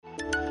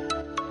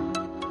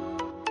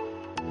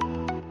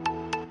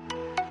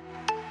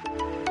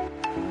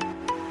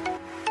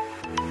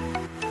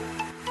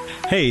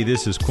Hey,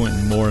 this is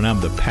Quintin Moore, and I'm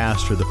the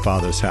pastor of the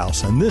Father's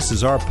House, and this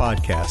is our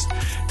podcast.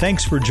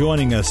 Thanks for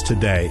joining us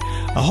today.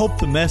 I hope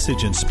the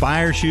message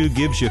inspires you,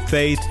 gives you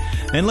faith,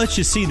 and lets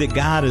you see that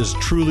God is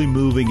truly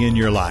moving in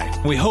your life.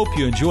 We hope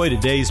you enjoy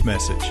today's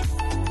message.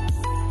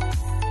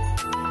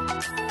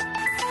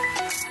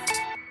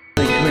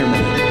 Come here a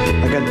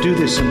minute. I got to do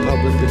this in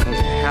public because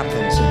it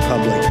happens in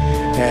public,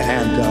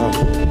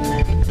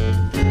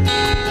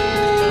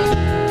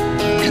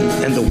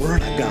 and the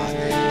word I got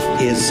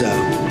is.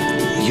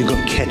 You're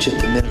going to catch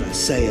it the minute I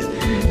say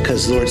it,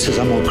 because the Lord says,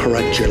 I'm going to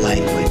correct your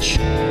language.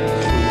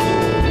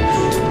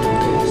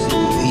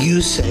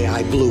 You say,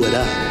 I blew it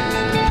up.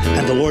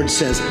 And the Lord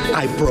says,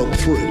 I broke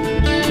through.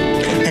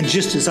 And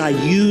just as I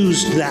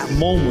used that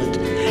moment,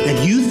 and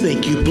you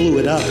think you blew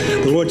it up,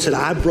 the Lord said,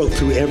 I broke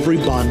through every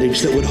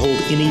bondage that would hold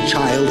any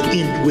child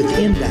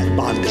within that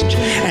bondage.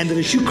 And that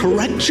as you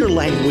correct your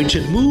language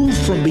and move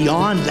from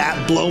beyond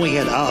that blowing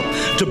it up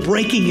to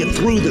breaking it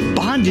through, that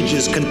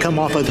bondages can come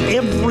off of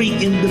every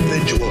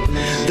individual,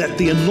 that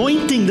the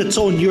anointing that's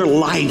on your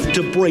life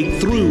to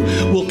break through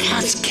will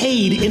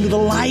cascade into the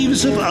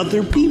lives of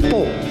other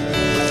people.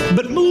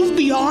 But move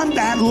beyond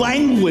that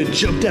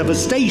language of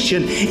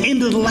devastation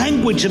into the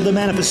language of the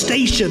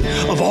manifestation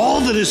of all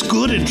that is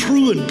good and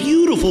true and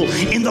beautiful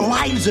in the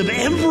lives of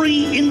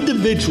every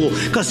individual.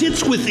 Because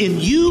it's within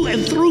you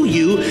and through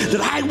you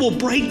that I will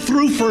break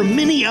through for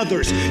many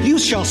others. You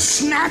shall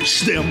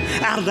snatch them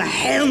out of the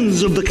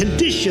hands of the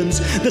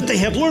conditions that they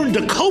have learned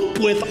to cope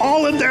with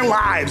all of their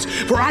lives.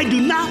 For I do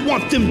not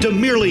want them to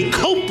merely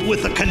cope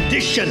with a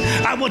condition.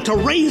 I want to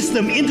raise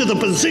them into the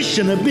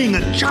position of being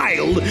a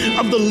child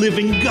of the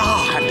living God.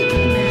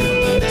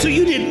 So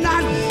you did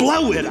not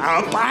blow it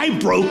up. I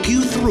broke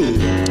you through.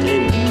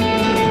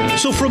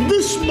 So from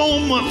this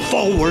moment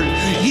forward,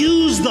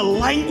 use the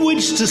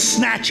language to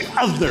snatch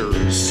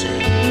others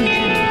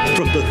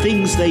from the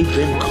things they've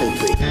been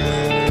coping.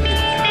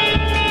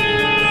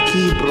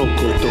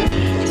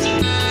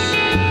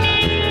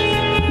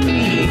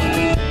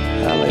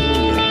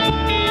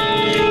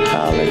 Hallelujah.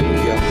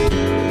 Hallelujah.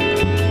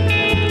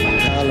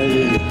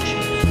 Hallelujah.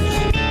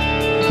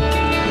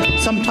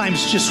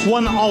 Sometimes just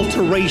one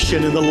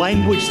alteration in the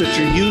language that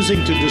you're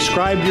using to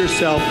describe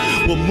yourself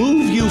will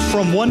move you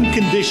from one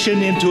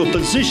condition into a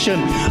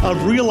position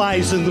of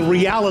realizing the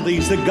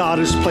realities that God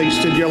has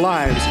placed in your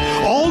lives.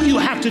 All you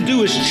have to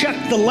do is check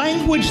the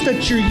language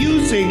that you're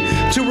using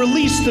to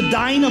release the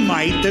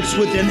dynamite that's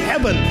within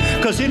heaven,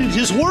 because it is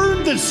His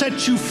word that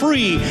sets you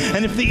free.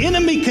 And if the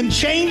enemy can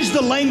change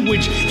the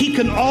language, he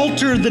can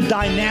alter the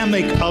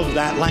dynamic of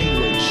that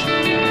language.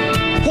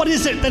 What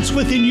is it that's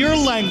within your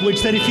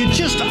language that if you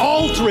just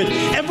alter it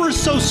ever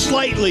so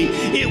slightly,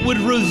 it would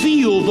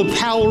reveal the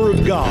power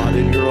of God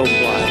in your own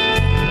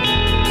life?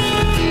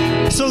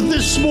 So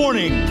this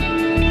morning,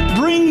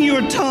 bring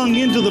your tongue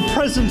into the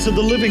presence of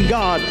the living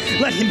God.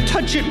 Let Him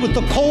touch it with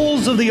the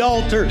coals of the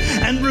altar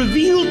and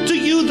reveal to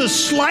you the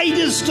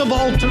slightest of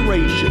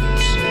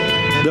alterations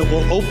that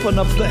will open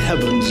up the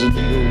heavens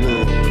into your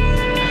world.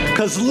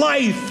 Because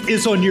life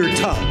is on your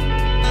tongue.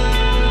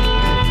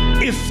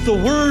 If the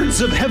words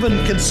of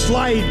heaven can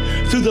slide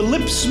through the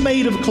lips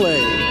made of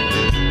clay,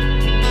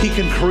 He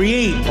can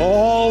create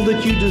all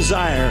that you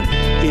desire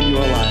in your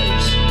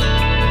lives.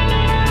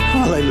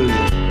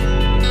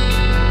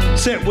 Hallelujah.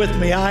 Say it with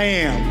me. I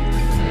am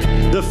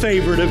the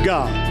favorite of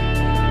God.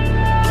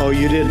 Oh,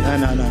 you didn't?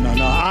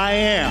 No. I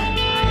am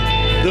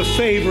the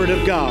favorite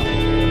of God.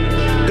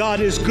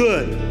 God is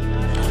good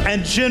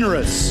and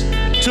generous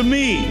to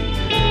me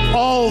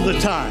all the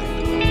time.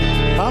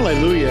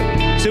 Hallelujah.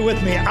 Say with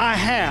me, I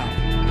have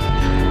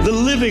the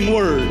living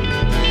word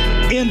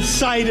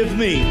inside of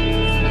me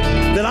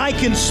that I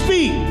can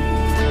speak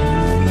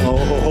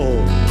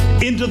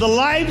into the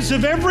lives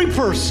of every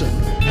person.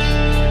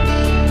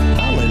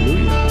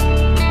 Hallelujah.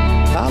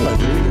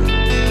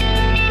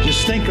 Hallelujah.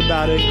 Just think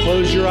about it.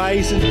 Close your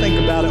eyes and think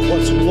about it.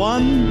 What's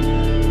one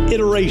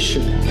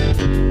iteration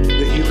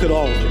that you could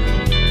alter?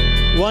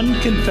 One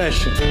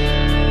confession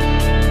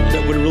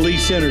that would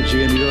release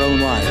energy into your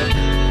own life.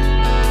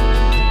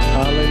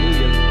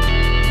 Hallelujah.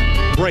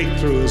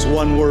 Breakthrough is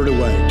one word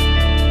away.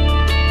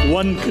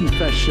 One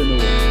confession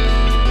away.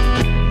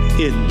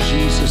 In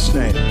Jesus'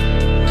 name.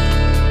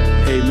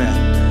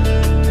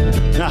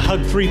 Amen. Now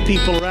hug 3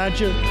 people around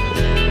you.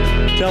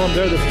 Tell them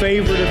they're the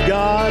favorite of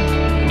God.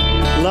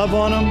 Love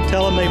on them.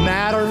 Tell them they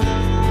matter.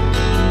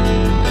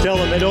 Tell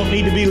them they don't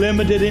need to be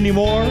limited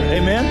anymore.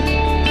 Amen.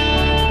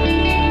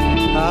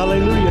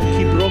 Hallelujah.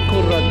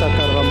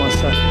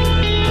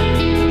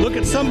 Look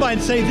at somebody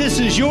and say, this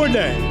is your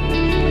day.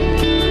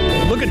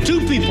 Look at 2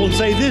 people and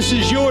say, this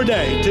is your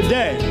day,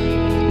 today.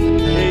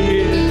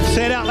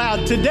 Say it out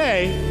loud.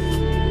 Today,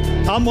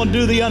 I'm going to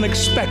do the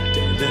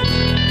unexpected.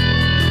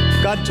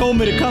 God told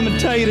me to come and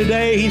tell you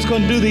today He's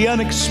going to do the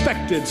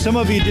unexpected. Some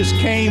of you just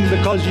came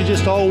because you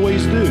just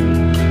always do.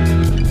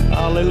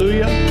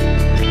 Hallelujah.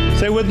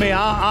 Say with me,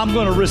 I'm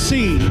going to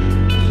receive.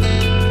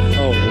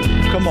 Oh,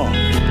 come on.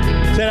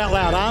 Say it out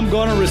loud. I'm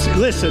going to receive.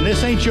 Listen,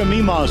 this ain't your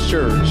Mima's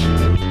church.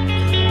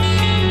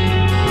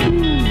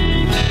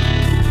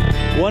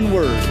 One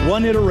word,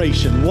 one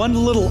iteration, one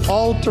little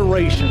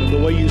alteration of the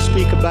way you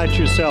speak about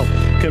yourself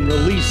can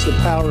release the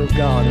power of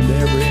God into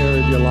every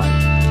area of your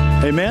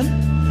life.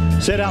 Amen?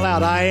 Say it out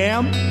loud. I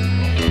am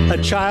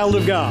a child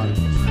of God.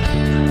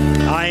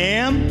 I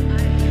am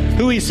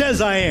who He says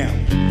I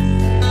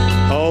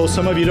am. Oh,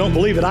 some of you don't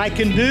believe it. I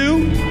can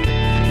do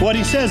what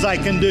He says I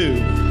can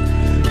do.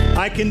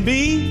 I can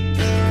be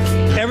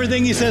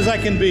everything He says I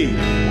can be.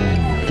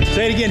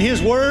 Say it again.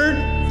 His word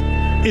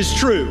is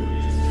true.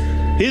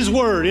 His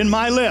word in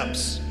my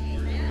lips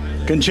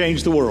can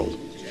change the world.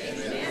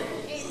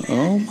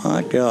 Oh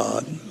my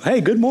God.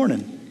 Hey, good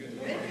morning.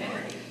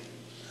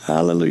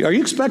 Hallelujah. Are you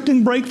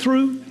expecting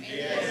breakthrough?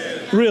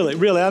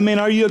 Really. I mean,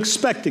 are you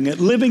expecting it?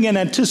 Living in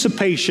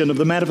anticipation of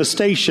the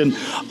manifestation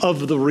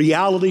of the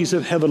realities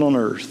of heaven on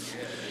earth.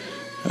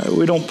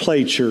 We don't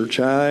play church.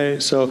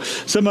 So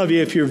some of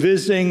you, if you're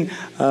visiting,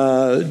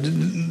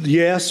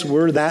 yes,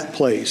 we're that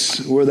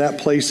place. We're that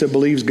place that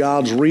believes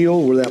God's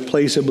real. We're that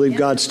place that believes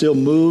God still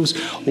moves.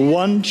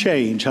 One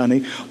change,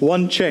 honey.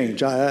 One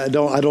change. I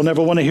don't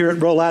ever want to hear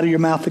it roll out of your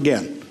mouth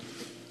again.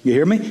 You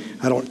hear me?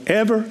 I don't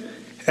ever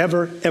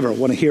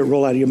want to hear it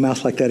roll out of your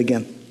mouth like that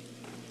again.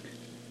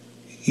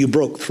 You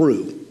broke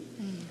through.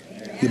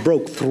 You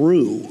broke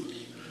through.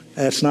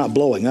 That's not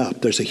blowing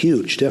up. There's a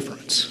huge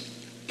difference.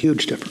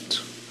 Huge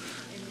difference.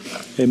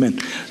 Amen.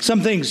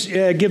 Some things,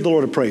 give the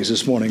Lord a praise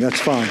this morning. That's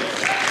fine.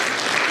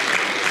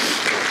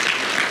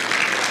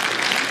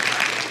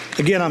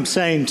 Again, I'm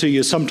saying to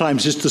you,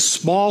 sometimes just the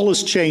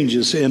smallest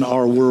changes in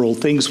our world,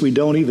 things we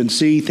don't even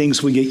see,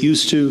 things we get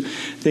used to,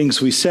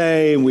 things we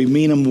say, and we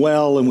mean them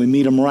well, and we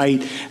mean them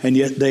right, and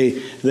yet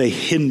they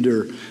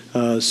hinder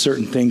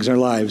certain things in our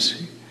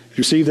lives. You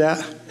receive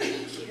that?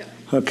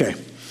 Okay.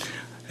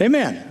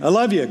 Amen. I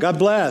love you. God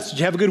bless. Did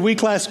you have a good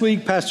week last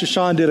week? Pastor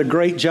Sean did a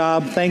great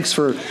job. Thanks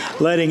for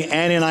letting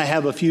Annie and I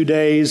have a few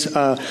days.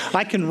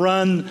 I can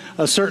run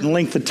a certain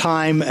length of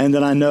time, and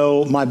then I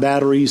know my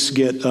batteries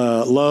get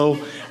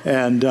low.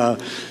 And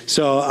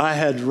so I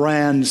had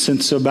ran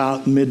since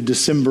about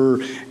mid-December,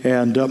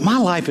 and my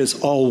life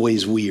is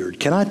always weird.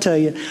 Can I tell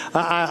you?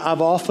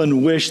 I've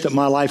often wished that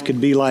my life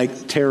could be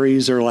like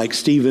Terry's or like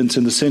Stephen's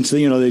in the sense that,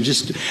 they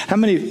just,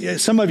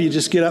 some of you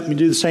just get up and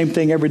do the same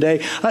thing every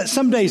day.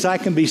 Some days I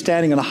can be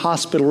standing in a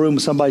hospital room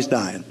and somebody's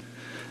dying.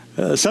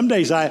 Some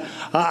days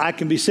I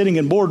can be sitting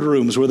in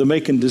boardrooms where they're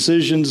making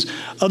decisions.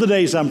 Other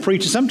days I'm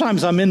preaching.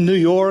 Sometimes I'm in New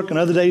York, and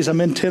other days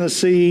I'm in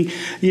Tennessee.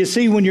 You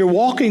see, when you're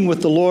walking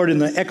with the Lord in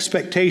the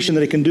expectation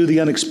that He can do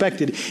the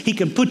unexpected, He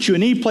can put you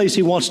in any place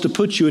He wants to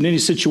put you, in any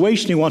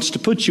situation He wants to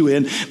put you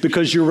in,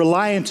 because your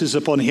reliance is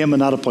upon Him and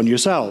not upon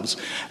yourselves.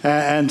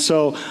 And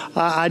so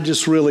I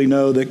just really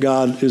know that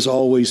God is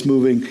always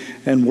moving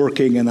and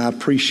working, and I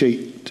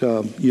appreciate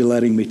you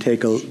letting me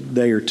take a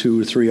day or two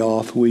or three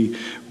off.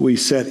 We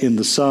sat in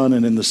the sun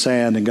and in the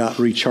sand and got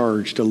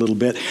recharged a little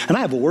bit. And I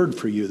have a word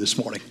for you this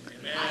morning.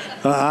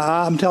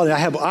 I'm telling you,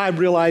 I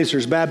realize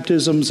there's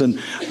baptisms, and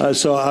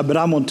but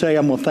I'm going to tell you,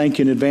 I'm going to thank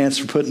you in advance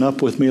for putting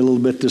up with me a little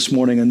bit this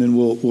morning, and then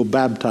we'll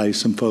baptize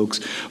some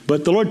folks.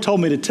 But the Lord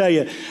told me to tell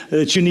you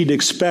that you need to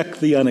expect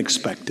the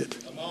unexpected.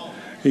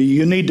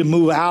 You need to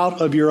move out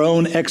of your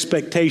own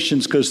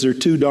expectations because they're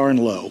too darn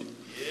low.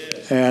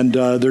 And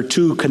they're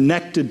too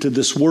connected to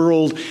this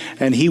world,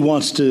 and He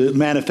wants to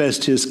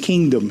manifest His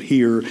kingdom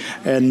here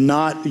and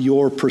not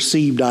your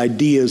perceived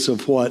ideas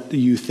of what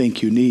you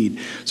think you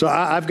need. So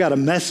I've got a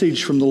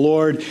message from the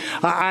Lord.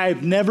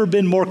 I've never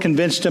been more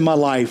convinced in my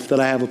life that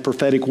I have a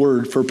prophetic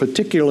word for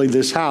particularly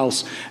this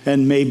house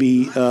and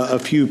maybe a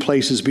few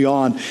places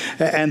beyond.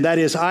 And that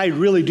is, I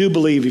really do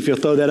believe, if you'll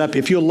throw that up,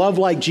 if you'll love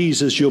like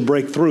Jesus, you'll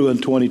break through in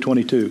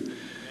 2022.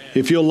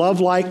 If you'll love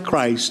like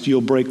Christ,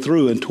 you'll break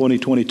through in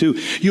 2022.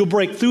 You'll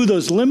break through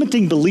those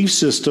limiting belief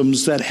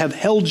systems that have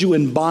held you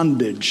in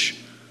bondage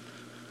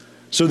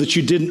so that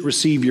you didn't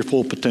receive your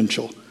full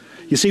potential.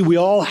 You see, we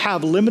all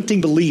have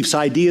limiting beliefs,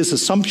 ideas,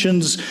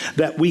 assumptions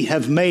that we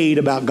have made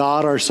about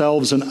God,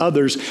 ourselves, and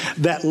others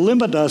that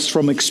limit us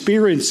from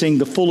experiencing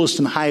the fullest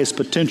and highest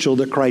potential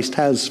that Christ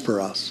has for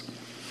us.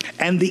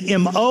 And the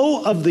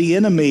MO of the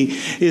enemy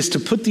is to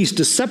put these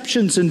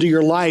deceptions into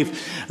your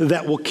life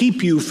that will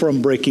keep you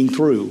from breaking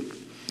through.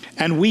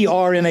 And we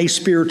are in a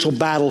spiritual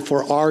battle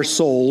for our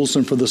souls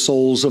and for the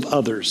souls of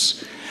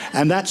others.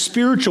 And that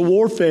spiritual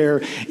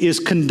warfare is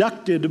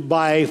conducted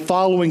by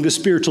following the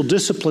spiritual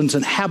disciplines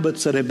and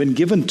habits that have been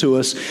given to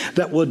us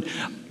that would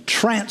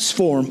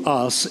transform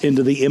us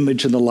into the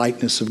image and the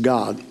likeness of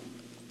God.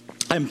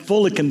 I'm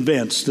fully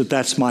convinced that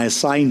that's my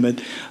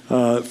assignment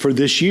for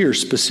this year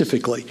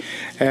specifically.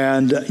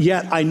 And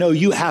yet I know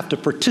you have to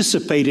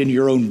participate in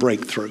your own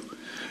breakthrough.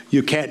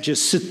 You can't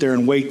just sit there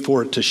and wait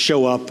for it to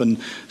show up and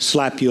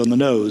slap you on the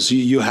nose.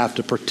 You have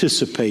to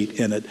participate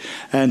in it.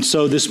 And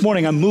so this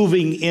morning I'm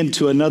moving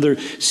into another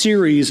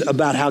series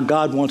about how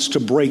God wants to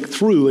break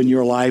through in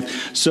your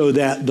life so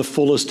that the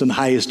fullest and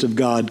highest of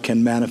God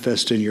can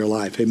manifest in your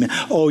life. Amen.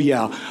 Oh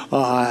yeah,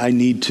 I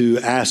need to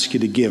ask you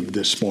to give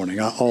this morning.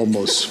 I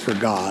almost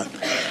forgot.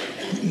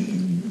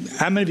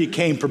 How many of you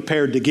came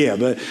prepared to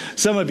give?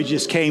 Some of you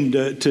just came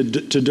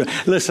to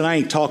listen, I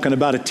ain't talking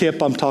about a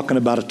tip. I'm talking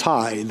about a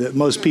tithe. That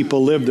most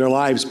people live their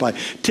lives by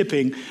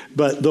tipping,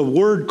 but the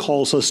Word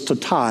calls us to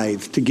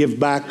tithe, to give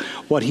back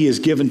what He has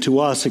given to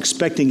us,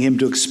 expecting Him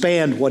to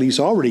expand what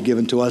He's already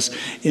given to us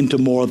into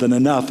more than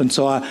enough. And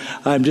so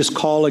I'm just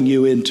calling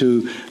you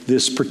into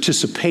this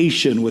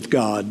participation with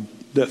God.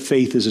 That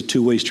faith is a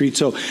two-way street.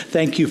 So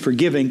thank you for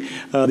giving.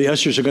 The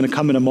ushers are going to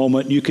come in a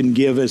moment. You can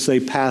give as they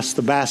pass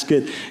the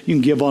basket. You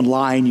can give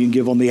online. You can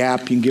give on the app.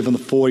 You can give in the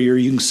foyer.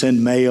 You can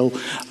send mail.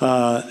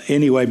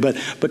 Anyway,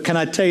 but can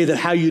I tell you that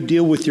how you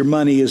deal with your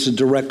money is a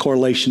direct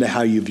correlation to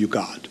how you view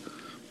God.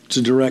 It's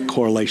a direct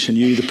correlation.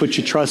 You either put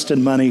your trust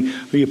in money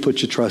or you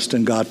put your trust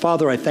in God.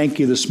 Father, I thank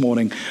you this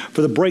morning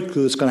for the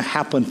breakthrough that's going to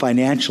happen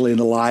financially in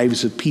the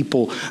lives of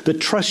people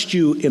that trust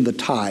you in the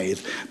tithe,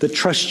 that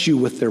trust you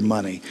with their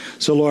money.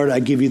 So, Lord,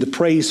 I give you the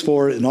praise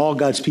for it. And all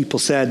God's people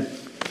said,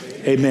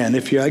 amen.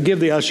 I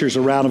give the ushers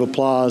a round of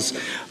applause.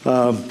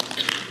 Do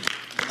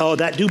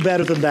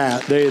better than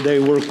that. They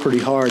work pretty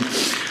hard.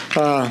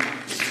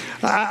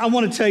 I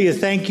want to tell you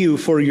thank you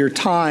for your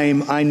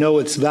time. I know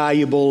it's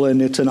valuable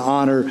and it's an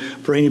honor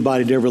for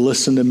anybody to ever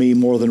listen to me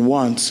more than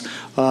once.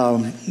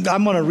 I'm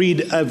going to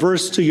read a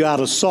verse to you out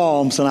of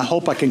Psalms, and I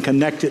hope I can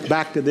connect it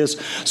back to this.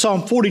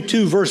 Psalm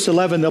 42, verse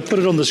 11. They'll put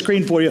it on the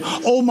screen for you.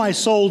 Oh, my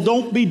soul,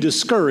 don't be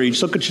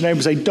discouraged. Look at your neighbor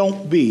and say,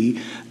 don't be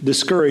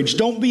discouraged.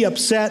 Don't be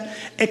upset.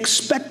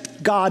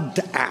 Expect God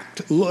to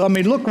act.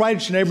 Look right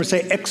at your neighbor and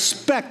say,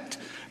 expect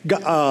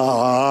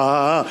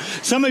God.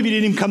 Some of you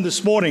didn't even come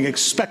this morning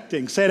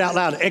expecting. Say it out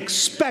loud.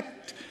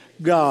 Expect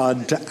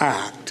God to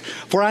act.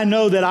 For I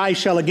know that I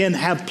shall again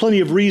have plenty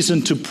of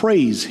reason to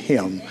praise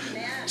Him.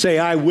 Say,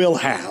 I will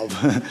have.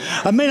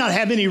 I may not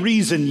have any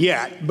reason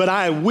yet, but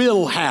I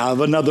will have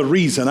another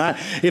reason.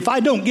 If I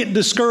don't get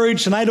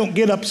discouraged and I don't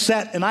get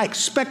upset and I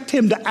expect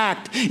Him to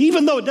act,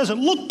 even though it doesn't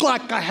look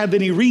like I have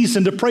any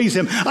reason to praise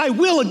Him, I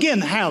will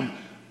again have.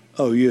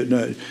 Oh,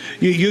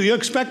 you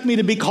expect me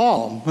to be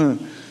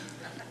calm.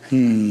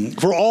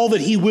 For all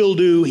that He will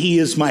do, He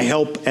is my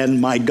help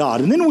and my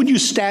God. And then would you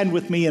stand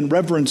with me in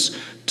reverence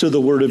to the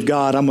Word of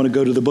God? I'm going to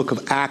go to the book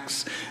of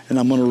Acts, and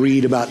I'm going to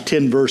read about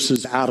 10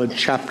 verses out of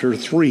chapter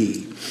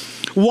 3.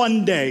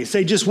 One day,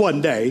 say just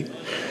one day,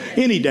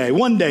 any day,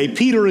 one day,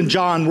 Peter and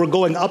John were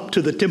going up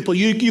to the temple.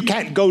 You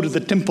can't go to the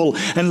temple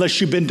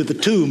unless you've been to the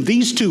tomb.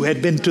 These two had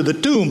been to the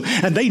tomb,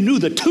 and they knew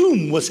the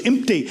tomb was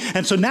empty.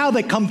 And so now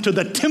they come to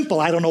the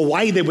temple. I don't know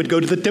why they would go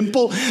to the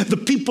temple.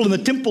 The people in the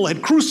temple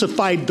had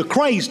crucified the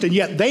Christ, and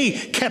yet they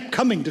kept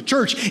coming to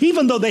church.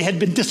 Even though they had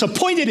been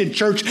disappointed in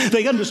church,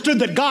 they understood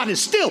that God is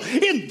still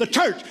in the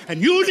church,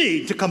 and you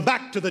need to come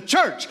back to the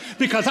church,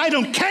 because I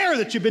don't care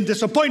that you've been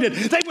disappointed.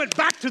 They went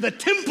back to the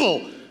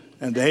temple.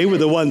 And they were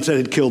the ones that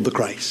had killed the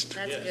Christ.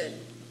 That's good.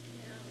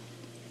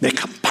 They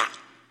come back.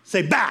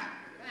 Say back.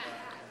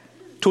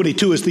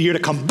 22 is the year to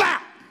come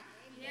back.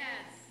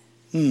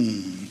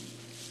 Yes.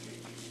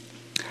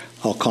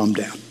 I'll calm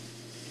down.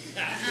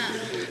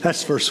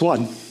 That's verse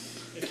 1.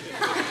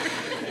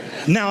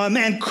 Now a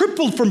man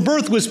crippled from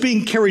birth was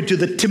being carried to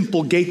the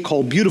temple gate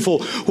called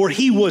Beautiful, where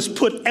he was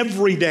put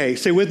every day.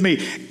 Say with me,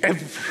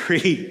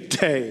 every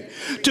day.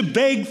 To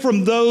beg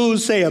from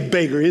those, say a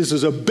beggar. This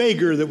is a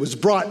beggar that was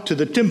brought to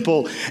the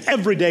temple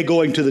every day,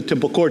 going to the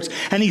temple courts.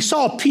 And he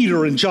saw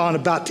Peter and John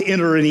about to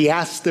enter, and he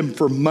asked them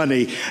for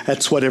money.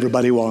 That's what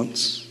everybody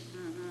wants.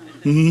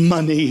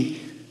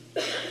 Money.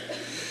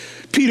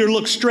 Peter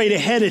looked straight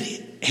ahead at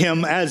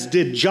him, as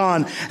did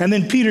John. And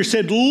then Peter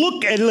said,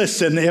 look and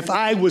listen, if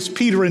I was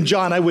Peter and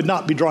John, I would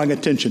not be drawing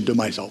attention to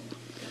myself.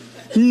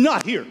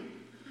 Not here.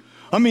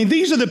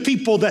 These are the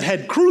people that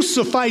had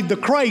crucified the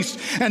Christ,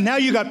 and now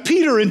you got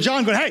Peter and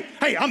John going,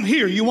 hey, I'm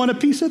here. You want a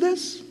piece of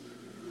this?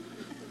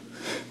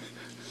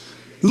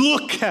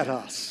 Look at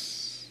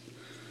us.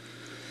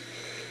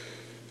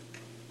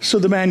 So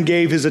the man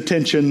gave his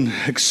attention,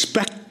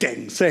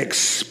 expecting. Say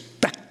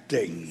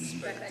expecting.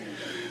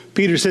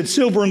 Peter said,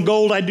 silver and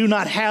gold I do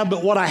not have,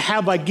 but what I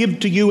have I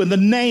give to you in the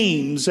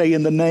name, say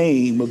in the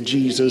name of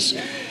Jesus.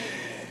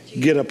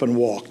 Get up and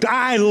walk.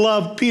 I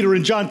love Peter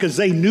and John because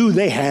they knew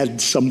they had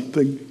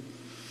something.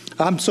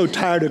 I'm so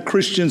tired of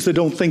Christians that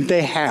don't think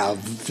they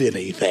have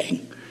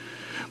anything.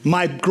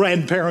 My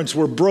grandparents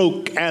were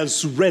broke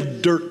as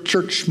red dirt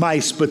church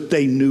mice, but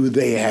they knew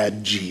they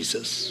had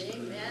Jesus.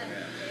 Amen.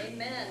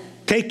 Amen.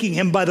 Taking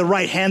him by the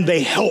right hand,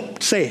 they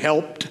helped. Say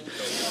helped.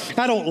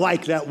 I don't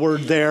like that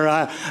word there.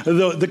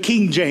 The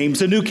King James,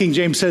 the New King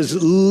James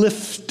says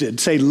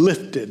lifted. Say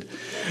lifted.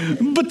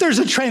 But there's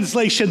a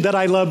translation that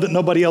I love that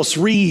nobody else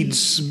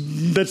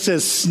reads that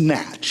says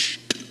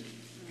snatched.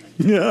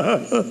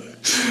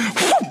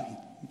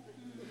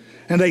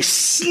 And they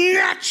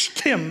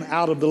snatched him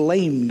out of the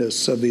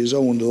lameness of his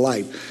own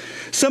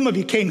life. Some of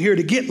you came here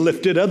to get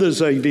lifted. Others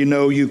of you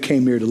know you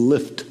came here to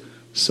lift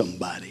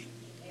somebody.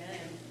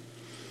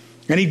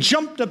 And he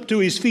jumped up to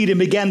his feet and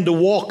began to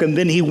walk, and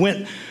then he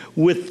went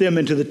with them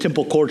into the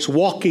temple courts,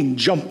 walking,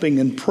 jumping,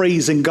 and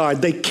praising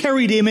God. They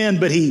carried him in,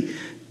 but he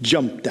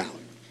jumped out.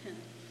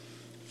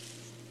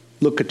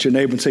 Look at your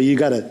neighbor and say, you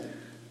got to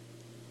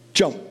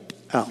jump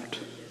out.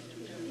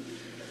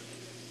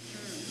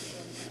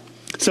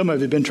 Some of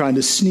you have been trying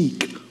to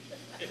sneak.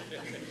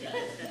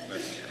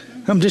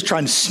 I'm just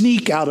trying to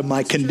sneak out of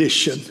my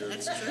condition.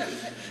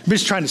 I'm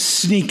just trying to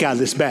sneak out of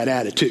this bad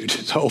attitude.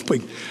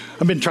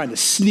 I've been trying to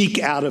sneak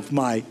out of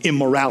my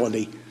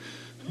immorality.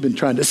 I've been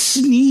trying to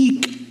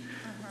sneak.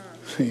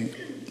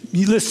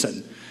 You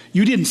listen,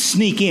 you didn't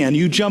sneak in.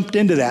 You jumped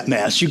into that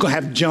mess. You're going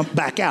to have to jump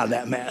back out of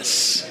that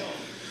mess.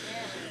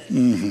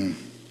 And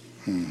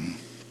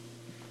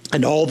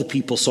all the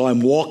people saw him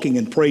walking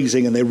and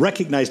praising, and they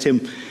recognized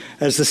him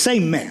as the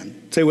same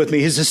man. Say with me,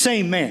 he's the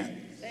same man.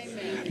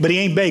 But he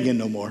ain't begging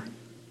no more.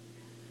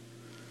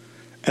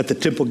 At the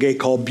temple gate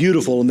called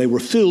Beautiful, and they were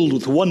filled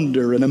with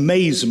wonder and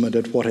amazement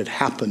at what had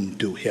happened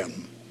to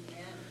him.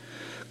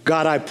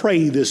 God, I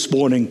pray this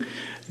morning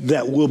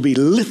that we'll be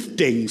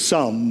lifting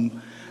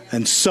some,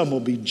 and some will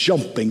be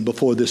jumping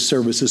before this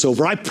service is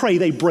over. I pray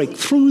they break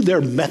through their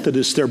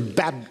Methodist, their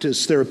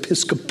Baptist, their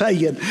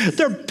Episcopalian,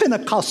 their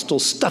Pentecostal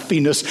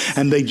stuffiness,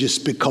 and they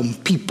just become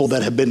people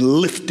that have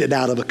been lifted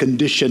out of a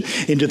condition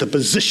into the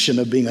position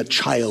of being a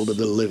child of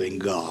the living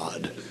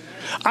God.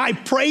 I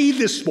pray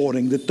this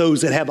morning that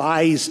those that have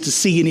eyes to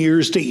see and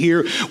ears to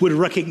hear would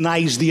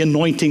recognize the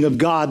anointing of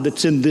God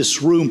that's in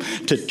this room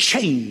to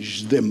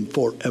change them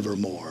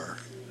forevermore.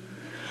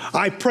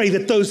 I pray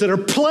that those that are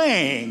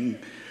playing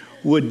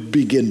would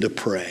begin to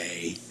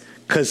pray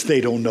because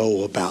they don't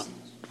know about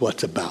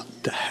what's about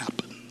to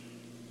happen.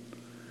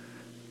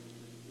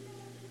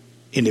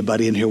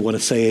 Anybody in here want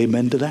to say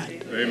amen to that?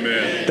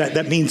 Amen.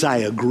 That means I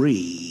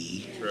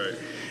agree. Right.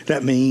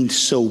 That means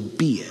so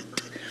be it.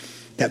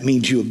 That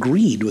means you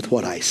agreed with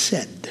what I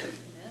said.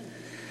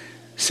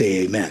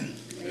 Say amen.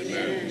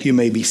 Amen. You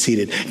may be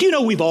seated. Do you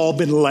know we've all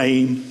been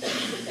lame?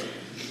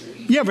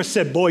 You ever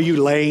said, boy,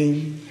 you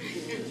lame?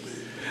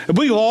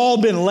 We've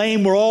all been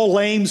lame. We're all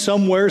lame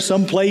somewhere,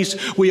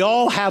 someplace. We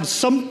all have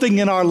something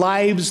in our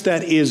lives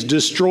that is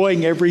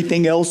destroying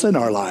everything else in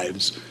our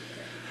lives.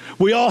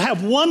 We all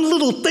have one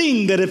little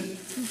thing that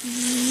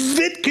if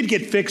it could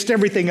get fixed,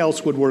 everything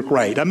else would work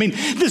right. I mean,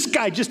 this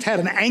guy just had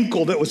an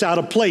ankle that was out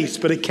of place,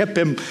 but it kept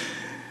him.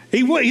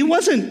 He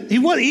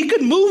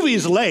could move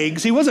his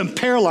legs. He wasn't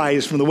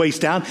paralyzed from the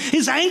waist down.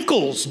 His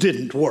ankles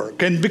didn't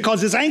work. And because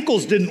his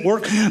ankles didn't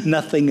work,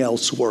 nothing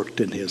else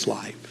worked in his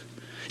life.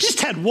 He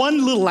just had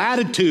one little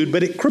attitude,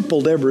 but it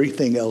crippled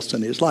everything else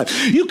in his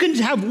life. You can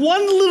have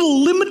one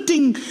little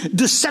limiting,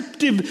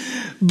 deceptive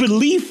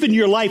belief in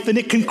your life, and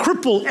it can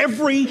cripple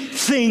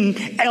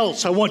everything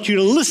else. I want you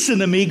to listen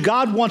to me.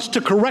 God wants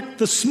to correct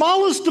the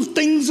smallest of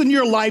things in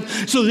your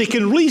life so they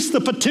can release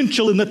the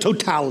potential in the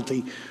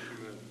totality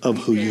of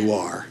who you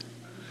are.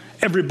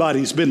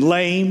 Everybody's been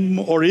lame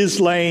or is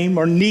lame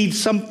or needs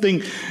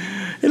something.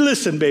 And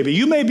listen, baby,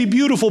 you may be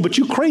beautiful, but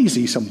you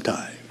crazy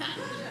sometimes.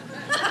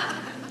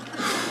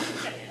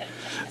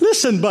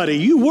 Listen, buddy,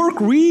 you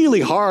work really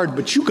hard,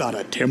 but you got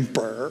a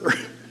temper.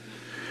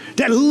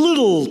 That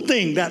little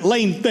thing, that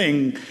lame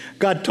thing,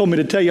 God told me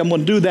to tell you I'm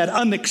going to do that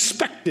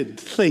unexpected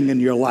thing in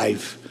your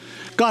life.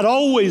 God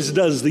always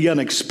does the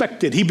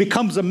unexpected. He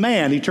becomes a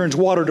man. He turns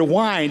water to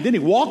wine. Then he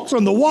walks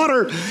on the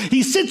water.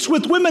 He sits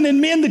with women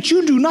and men that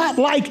you do not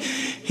like.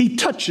 He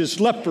touches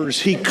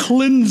lepers. He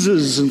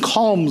cleanses and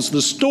calms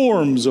the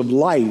storms of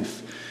life.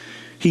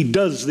 He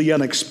does the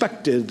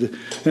unexpected.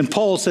 And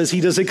Paul says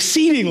he does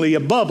exceedingly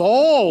above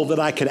all that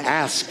I could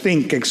ask,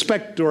 think,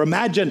 expect, or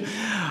imagine.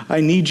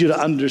 I need you to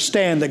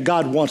understand that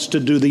God wants to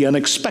do the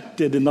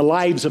unexpected in the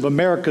lives of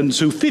Americans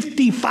who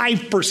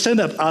 55%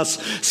 of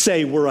us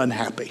say we're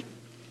unhappy.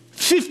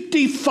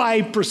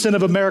 55%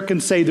 of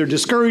Americans say they're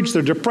discouraged,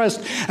 they're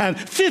depressed, and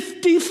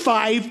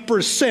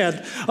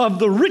 55% of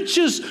the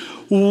richest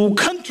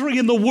country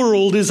in the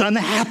world is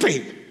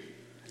unhappy,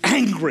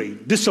 angry,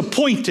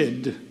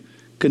 disappointed,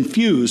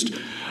 confused,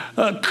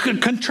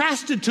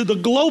 contrasted to the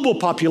global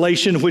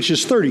population, which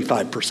is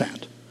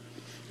 35%.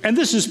 And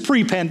this is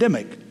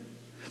pre-pandemic.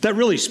 That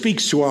really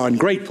speaks to our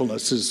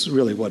ungratefulness is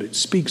really what it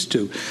speaks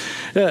to.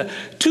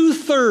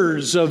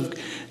 2/3 of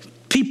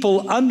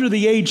people under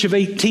the age of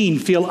 18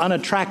 feel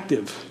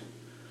unattractive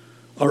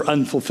or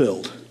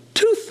unfulfilled.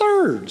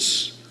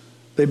 2/3.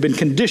 They've been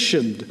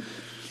conditioned.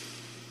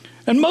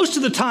 And most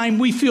of the time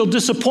we feel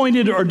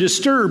disappointed or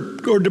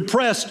disturbed or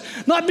depressed,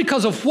 not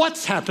because of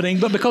what's happening,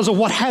 but because of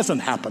what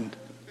hasn't happened.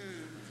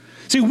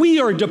 See, we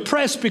are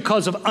depressed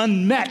because of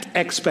unmet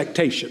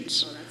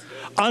expectations,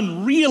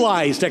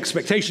 unrealized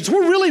expectations.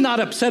 We're really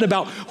not upset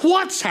about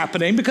what's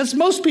happening because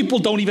most people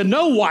don't even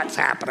know what's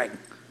happening.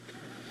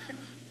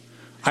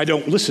 I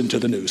don't listen to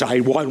the news. I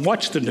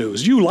watch the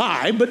news. You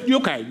lie, but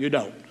okay, you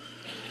don't.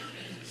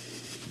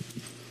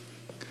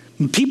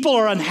 People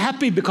are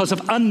unhappy because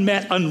of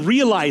unmet,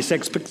 unrealized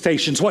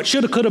expectations. What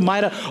should have, could have,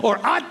 might have, or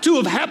ought to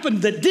have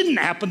happened that didn't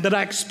happen, that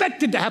I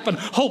expected to happen.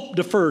 Hope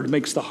deferred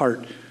makes the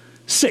heart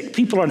sick.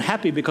 People are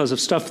unhappy because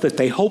of stuff that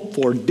they hoped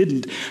for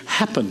didn't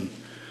happen.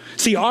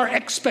 See, our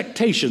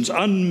expectations,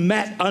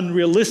 unmet,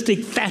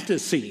 unrealistic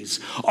fantasies,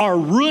 are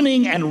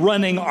ruining and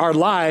running our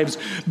lives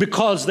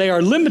because they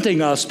are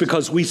limiting us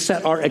because we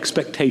set our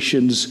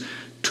expectations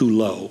too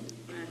low.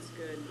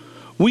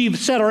 We've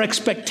set our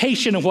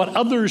expectation of what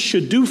others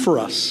should do for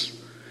us.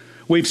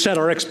 We've set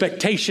our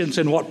expectations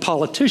in what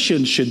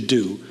politicians should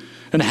do,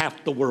 and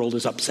half the world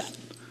is upset.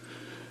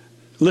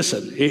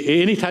 Listen,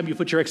 anytime you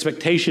put your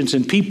expectations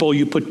in people,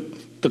 you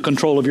put the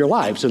control of your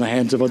lives in the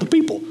hands of other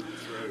people.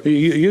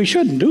 You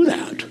shouldn't do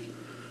that.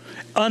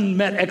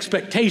 Unmet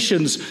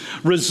expectations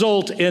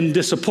result in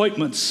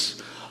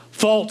disappointments,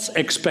 false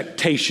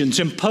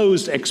expectations,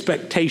 imposed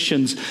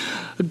expectations,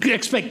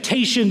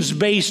 expectations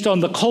based on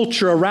the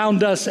culture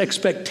around us,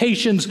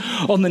 expectations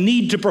on the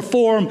need to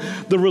perform,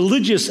 the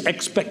religious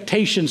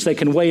expectations. They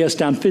can weigh us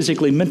down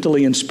physically,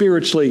 mentally, and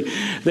spiritually.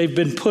 They've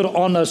been put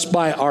on us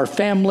by our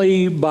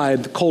family, by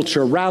the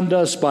culture around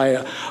us,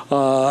 by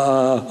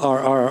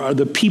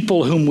the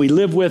people whom we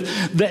live with.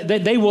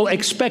 They will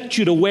expect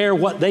you to wear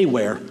what they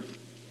wear.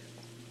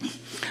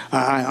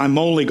 I'm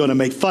only going to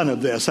make fun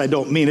of this. I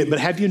don't mean it. But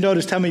have you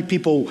noticed how many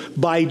people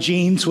buy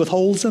jeans with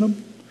holes in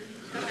them?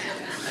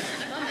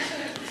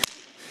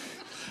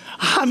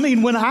 I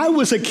mean, when I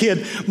was a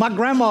kid, my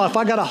grandma, if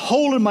I got a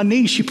hole in my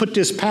knee, she put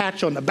this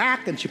patch on the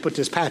back and she put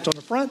this patch on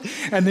the front.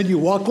 And then you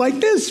walk like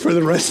this for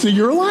the rest of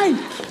your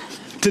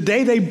life.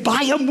 Today, they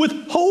buy them with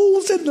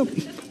holes in them.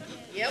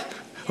 Yep.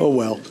 Oh,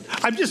 well,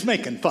 I'm just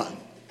making fun.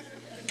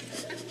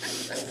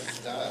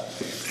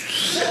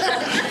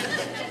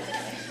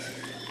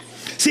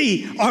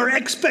 See, our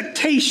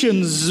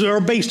expectations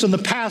are based on the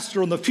past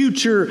or on the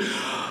future,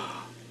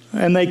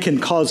 and they can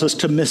cause us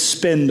to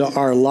misspend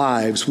our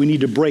lives. We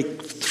need to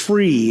break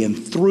free and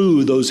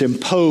through those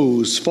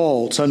imposed,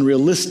 false,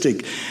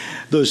 unrealistic,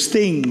 those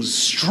things,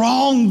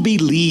 strong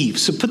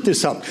beliefs. So put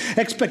this up.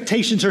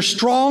 Expectations are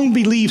strong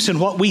beliefs in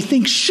what we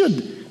think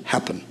should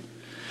happen.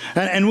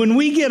 And when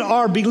we get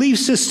our belief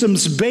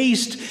systems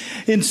based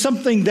in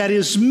something that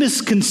is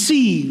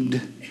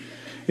misconceived,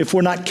 if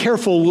we're not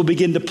careful, we'll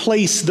begin to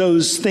place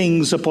those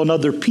things upon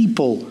other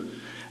people,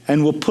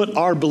 and we'll put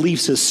our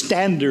beliefs as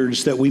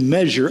standards that we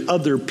measure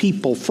other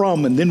people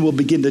from, and then we'll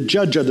begin to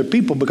judge other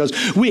people because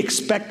we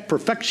expect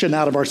perfection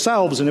out of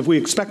ourselves. And if we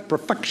expect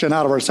perfection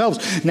out of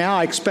ourselves, now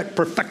I expect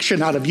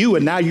perfection out of you,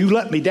 and now you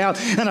let me down.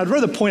 And I'd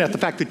rather point out the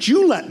fact that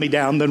you let me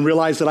down than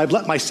realize that I've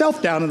let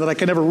myself down and that I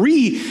can never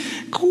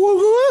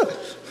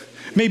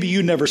Maybe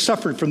you never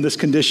suffered from this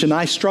condition.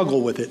 I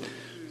struggle with it.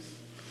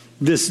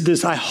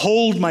 I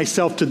hold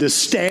myself to this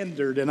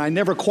standard, and I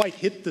never quite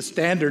hit the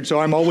standard, so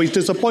I'm always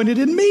disappointed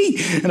in me.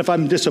 And if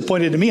I'm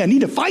disappointed in me, I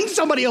need to find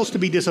somebody else to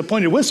be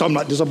disappointed with, so I'm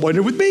not disappointed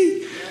with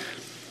me.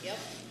 Yep.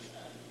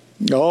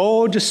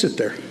 Oh, just sit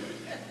there.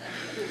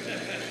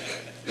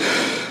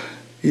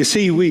 You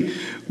see,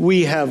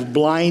 we have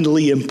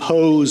blindly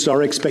imposed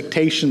our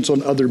expectations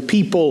on other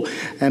people,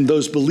 and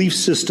those belief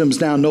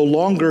systems now no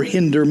longer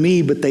hinder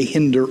me, but they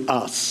hinder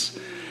us.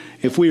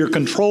 If we are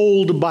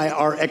controlled by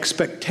our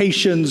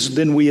expectations,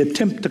 then we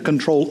attempt to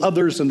control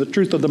others. And the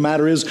truth of the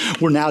matter is,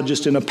 we're now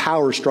just in a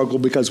power struggle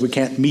because we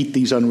can't meet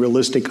these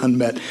unrealistic,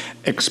 unmet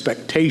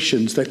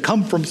expectations that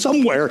come from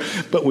somewhere,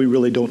 but we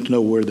really don't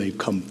know where they've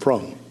come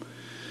from.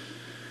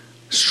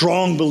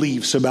 Strong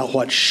beliefs about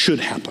what should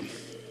happen.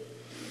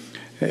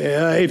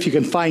 If you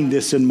can find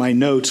this in my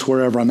notes,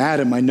 wherever I'm at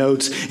in my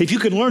notes, if you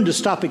can learn to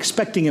stop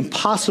expecting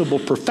impossible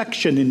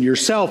perfection in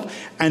yourself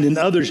and in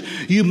others,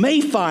 you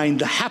may find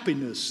the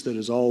happiness that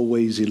has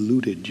always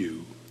eluded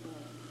you.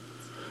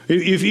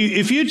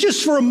 If you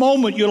just for a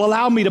moment, you'll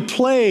allow me to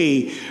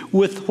play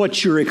with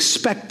what you're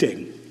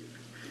expecting.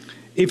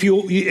 If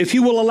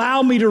you will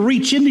allow me to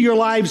reach into your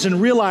lives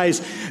and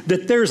realize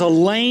that there's a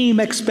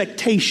lame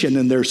expectation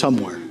in there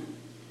somewhere.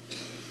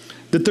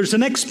 That there's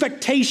an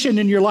expectation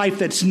in your life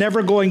that's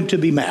never going to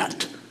be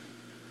met.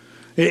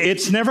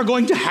 It's never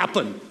going to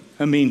happen.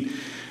 I mean,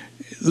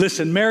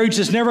 listen, marriage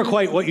is never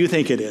quite what you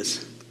think it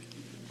is.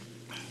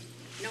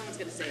 No one's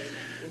going to say it.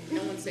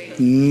 No one's saying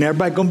it.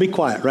 Everybody going to be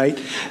quiet, right?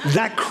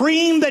 That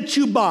cream that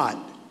you bought,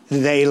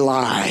 they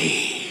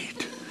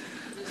lied.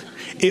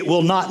 It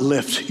will not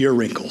lift your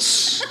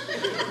wrinkles.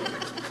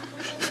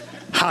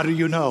 How do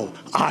you know?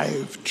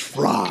 I've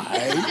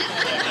tried.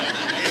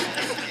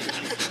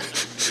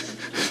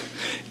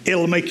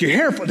 It'll make your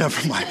hair, but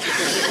never mind.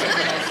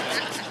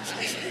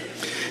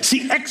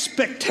 See,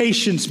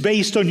 expectations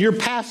based on your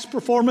past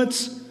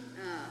performance,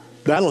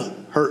 that'll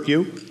hurt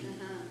you.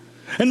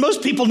 And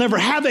most people never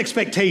have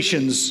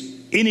expectations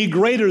any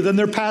greater than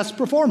their past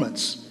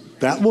performance.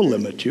 That will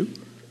limit you.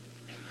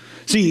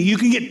 See, you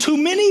can get too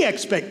many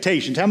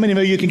expectations. How many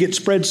of you can get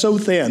spread so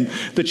thin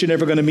that you're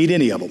never going to meet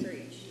any of them?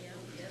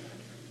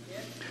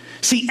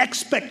 See,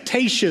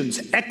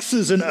 expectations,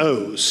 X's and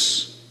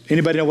O's.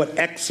 Anybody know what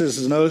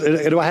X's and O's?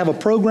 Do I have a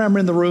programmer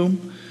in the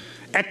room?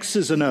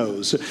 X's and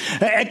O's.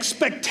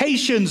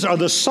 Expectations are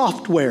the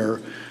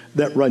software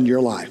that run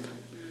your life.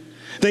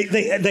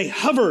 They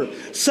hover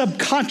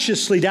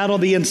subconsciously down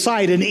on the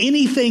inside, and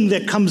anything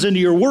that comes into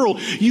your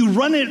world, you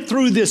run it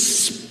through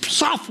this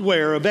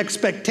software of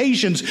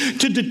expectations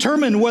to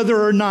determine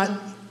whether or not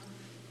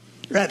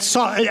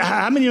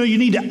how many of you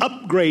need to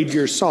upgrade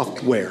your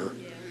software?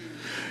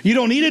 You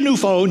don't need a new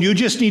phone. You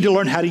just need to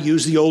learn how to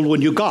use the old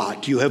one you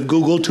got. You have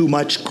Googled too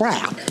much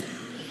crap.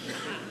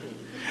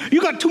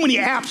 You got too many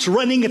apps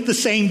running at the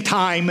same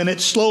time and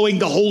it's slowing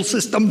the whole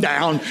system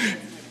down.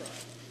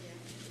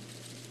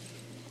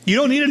 You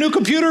don't need a new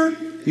computer.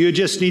 You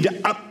just need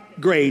to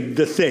upgrade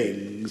the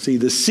thing. See,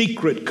 the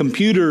secret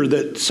computer,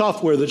 that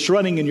software that's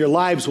running in your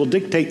lives will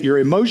dictate your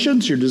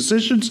emotions, your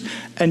decisions,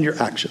 and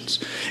your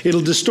actions.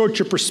 It'll distort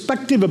your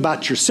perspective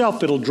about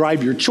yourself. It'll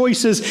drive your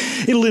choices.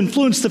 It'll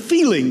influence the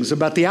feelings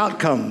about the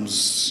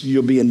outcomes.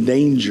 You'll be in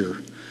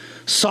danger.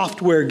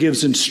 Software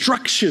gives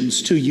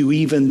instructions to you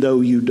even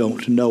though you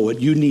don't know it.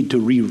 You need to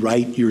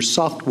rewrite your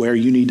software.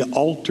 You need to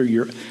alter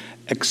your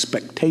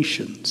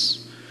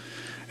expectations.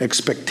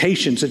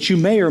 Expectations that you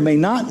may or may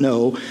not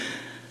know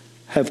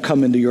have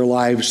come into your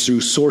lives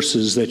through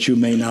sources that you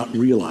may not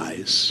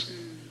realize.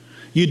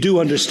 You do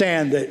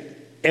understand that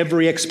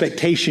every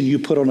expectation you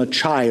put on a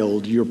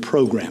child, you're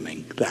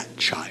programming that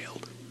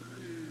child.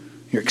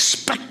 You're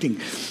expecting.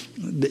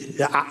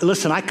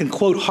 Listen, I can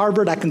quote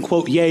Harvard, I can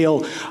quote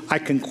Yale, I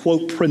can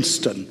quote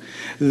Princeton.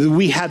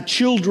 We have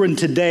children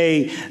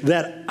today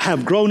that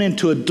have grown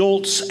into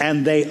adults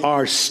and they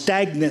are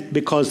stagnant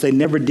because they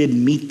never did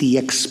meet the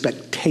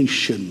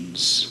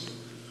expectations.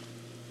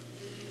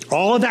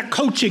 All of that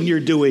coaching you're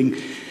doing,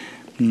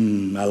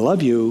 I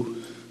love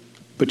you,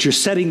 but you're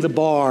setting the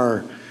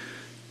bar.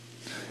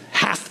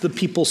 Half the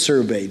people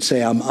surveyed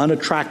say I'm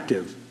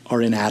unattractive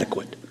or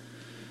inadequate.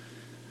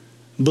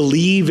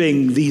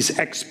 Believing these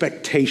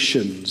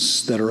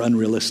expectations that are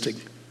unrealistic.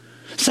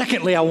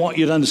 Secondly, I want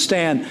you to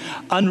understand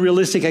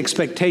unrealistic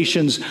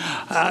expectations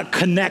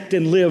connect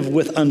and live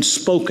with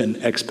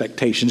unspoken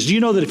expectations. Do you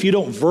know that if you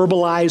don't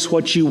verbalize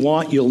what you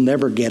want, you'll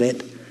never get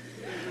it?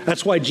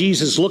 That's why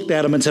Jesus looked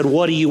at him and said,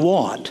 "What do you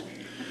want?"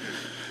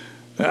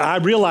 I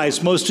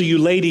realize most of you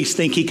ladies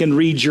think he can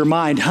read your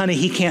mind. Honey,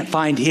 he can't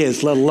find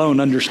his, let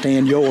alone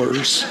understand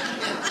yours.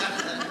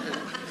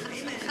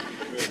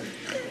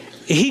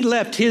 He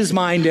left his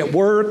mind at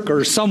work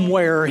or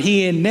somewhere.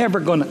 He ain't never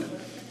going to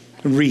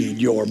read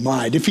your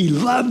mind if he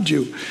loved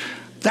you.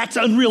 That's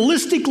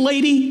unrealistic,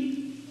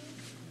 lady.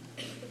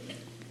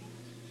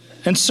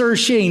 And sir,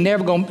 she ain't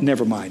never going to,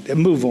 never mind.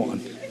 Move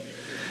on.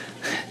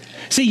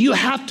 See, you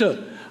have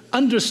to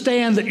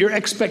understand that your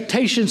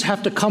expectations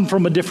have to come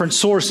from a different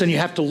source, and you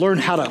have to learn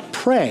how to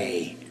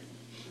pray,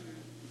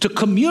 to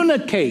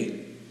communicate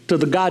to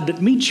the God that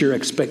meets your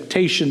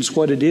expectations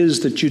what it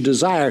is that you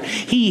desire.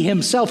 He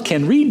himself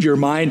can read your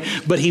mind,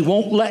 but he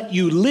won't let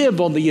you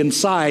live on the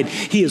inside.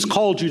 He has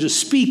called you to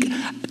speak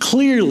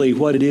clearly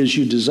what it is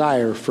you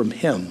desire from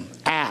him.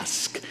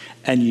 Ask,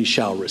 and ye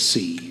shall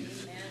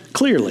receive.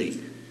 Clearly.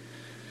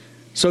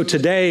 So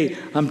today,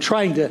 I'm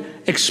trying to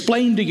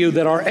explain to you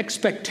that our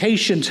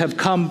expectations have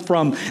come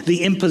from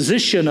the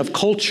imposition of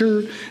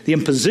culture, the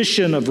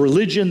imposition of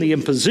religion, the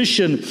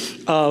imposition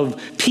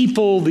of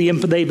people.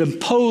 They've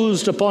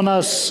imposed upon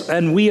us,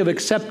 and we have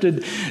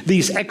accepted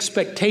these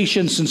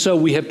expectations, and so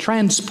we have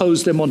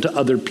transposed them onto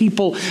other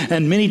people,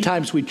 and many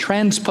times we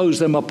transpose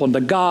them up onto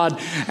God,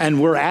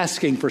 and we're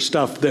asking for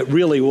stuff that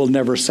really will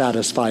never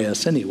satisfy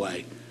us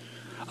anyway.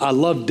 I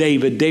love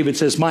David. David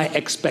says, my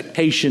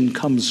expectation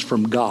comes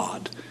from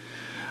God.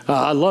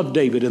 I love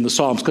David in the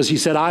Psalms because he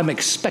said, I'm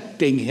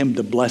expecting him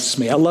to bless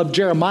me. I love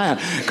Jeremiah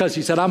because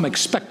he said, I'm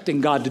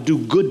expecting God to do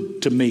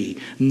good to me,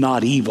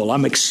 not evil.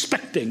 I'm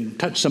expecting,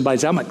 touch somebody,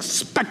 say, I'm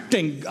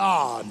expecting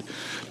God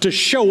to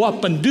show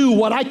up and do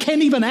what I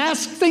can't even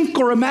ask, think,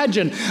 or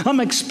imagine.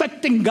 I'm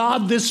expecting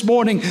God this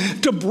morning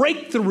to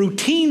break the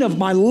routine of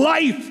my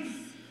life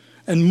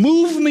and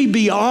move me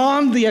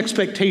beyond the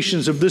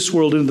expectations of this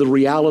world into the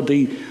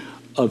reality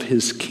of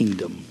his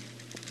kingdom.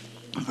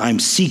 I'm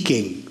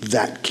seeking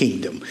that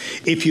kingdom.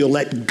 If you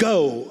let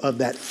go of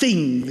that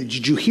thing,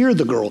 did you hear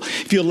the girl?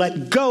 If you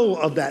let go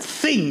of that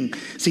thing,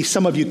 see,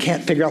 some of you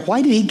can't figure out,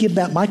 why did he give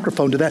that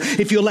microphone to that?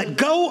 If you let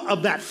go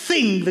of that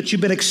thing that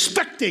you've been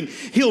expecting,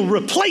 he'll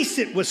replace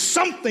it with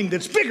something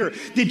that's bigger.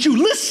 Did you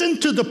listen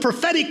to the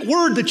prophetic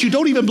word that you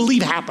don't even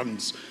believe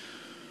happens?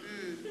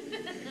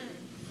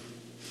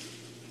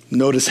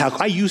 Notice how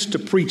I used to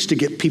preach to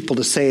get people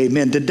to say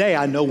amen. Today,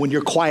 I know when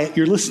you're quiet,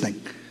 you're listening.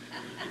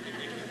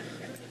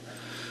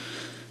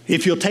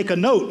 If you'll take a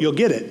note, you'll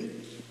get it.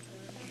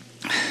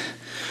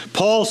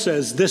 Paul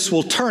says this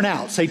will turn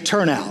out. Say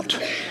turn out.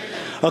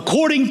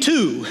 According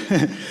to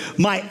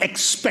my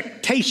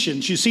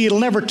expectations. You see, it'll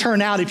never turn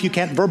out if you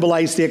can't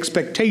verbalize the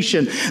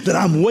expectation that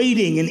I'm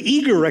waiting in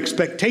eager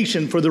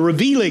expectation for the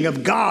revealing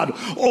of God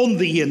on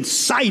the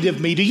inside of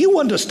me. Do you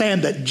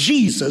understand that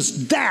Jesus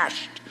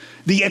dashed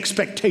the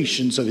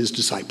expectations of his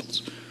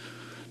disciples?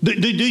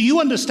 Do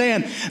you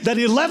understand that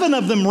 11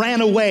 of them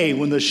ran away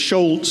when the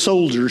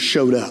soldiers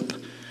showed up?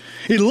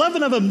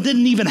 11 of them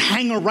didn't even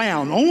hang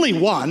around. Only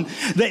one.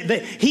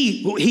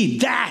 He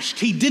dashed.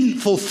 He didn't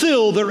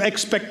fulfill their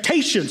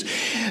expectations.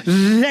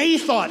 They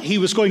thought he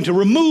was going to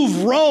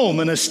remove Rome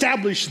and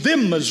establish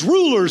them as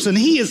rulers, and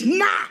he is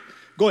not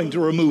going to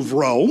remove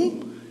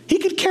Rome. He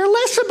could care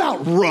less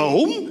about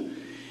Rome.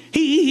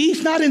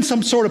 He's not in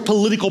some sort of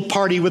political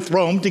party with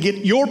Rome to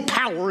get your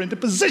power into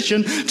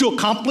position to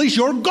accomplish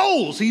your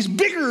goals. He's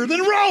bigger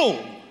than Rome.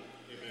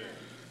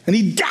 And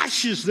he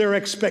dashes their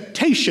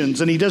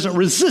expectations, and he doesn't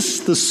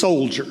resist the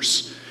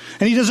soldiers.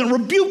 And he doesn't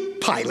rebuke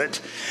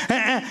Pilate.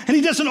 And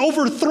he doesn't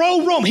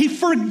overthrow Rome. He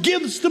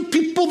forgives the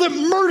people that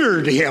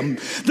murdered him.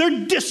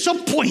 They're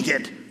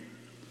disappointed.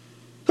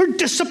 They're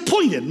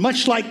disappointed,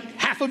 much like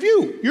half of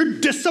you. You're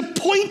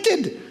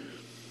disappointed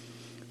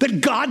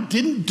that God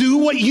didn't do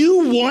what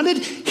you wanted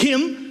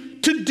him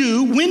to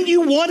do when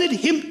you wanted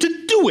him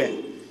to do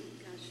it.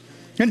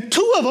 And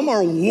two of them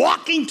are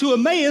walking to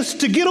Emmaus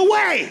to get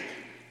away.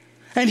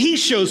 And he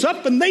shows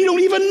up and they don't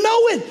even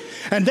know it.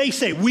 And they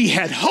say, we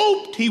had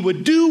hoped he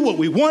would do what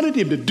we wanted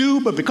him to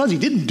do, but because he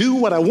didn't do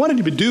what I wanted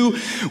him to do,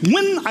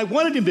 when I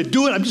wanted him to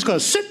do it, I'm just going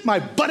to sit my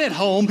butt at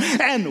home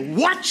and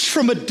watch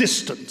from a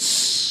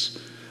distance.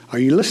 Are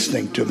you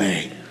listening to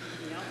me?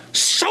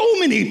 So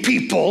many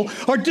people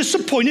are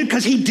disappointed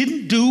because he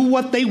didn't do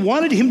what they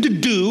wanted him to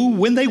do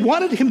when they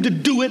wanted him to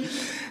do it,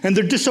 and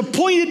they're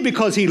disappointed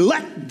because he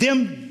let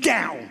them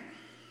down.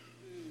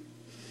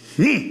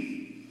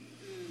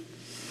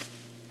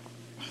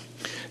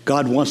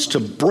 God wants to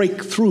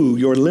break through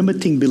your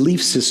limiting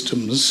belief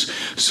systems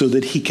so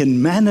that he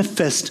can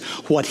manifest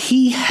what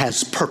he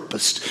has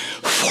purposed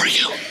for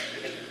you.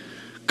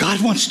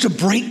 God wants to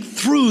break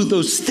through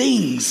those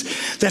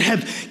things that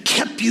have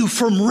kept you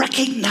from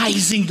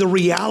recognizing the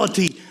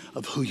reality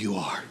of who you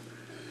are.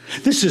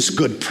 This is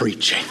good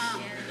preaching.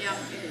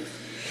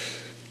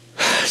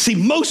 See,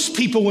 most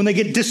people, when they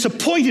get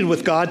disappointed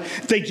with God,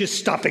 they just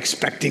stop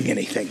expecting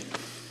anything.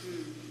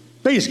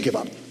 They just give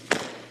up.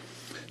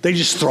 They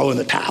just throw in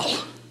the towel.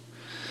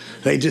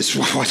 They just,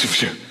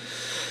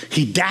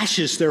 he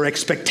dashes their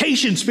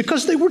expectations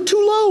because they were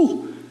too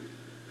low.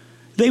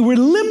 They were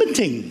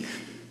limiting.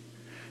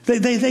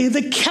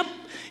 They kept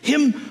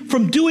him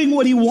from doing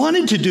what he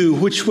wanted to do,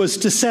 which was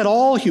to set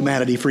all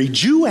humanity free,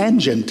 Jew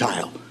and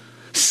Gentile,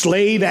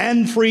 slave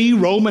and free,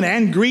 Roman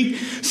and Greek,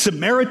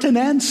 Samaritan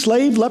and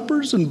slave,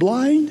 lepers and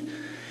blind.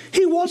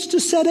 He wants to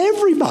set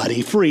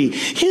everybody free.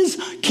 His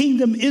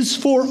kingdom is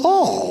for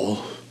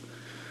all.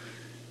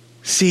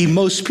 See,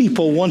 most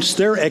people, once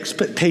their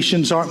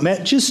expectations aren't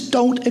met, just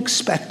don't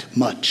expect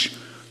much.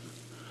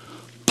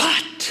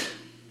 But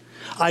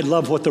I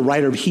love what the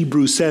writer of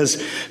Hebrews says.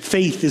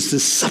 Faith is the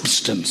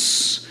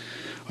substance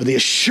or the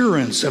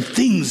assurance of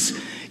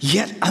things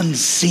yet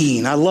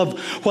unseen. I love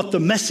what the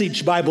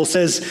Message Bible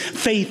says.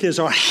 Faith is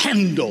our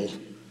handle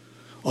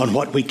on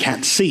what we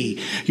can't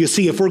see. You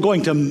see, if we're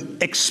going to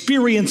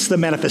experience the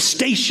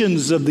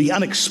manifestations of the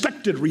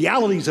unexpected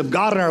realities of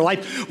God in our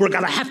life, we're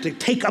going to have to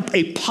take up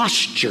a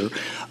posture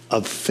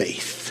of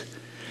faith.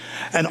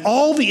 And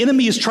all the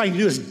enemy is trying to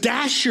do is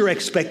dash your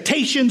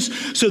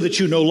expectations so that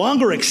you no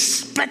longer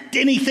expect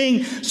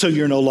anything, so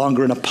you're no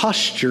longer in a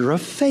posture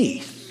of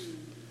faith.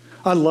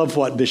 I love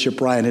what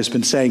Bishop Ryan has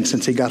been saying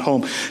since he got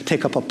home.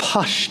 Take up a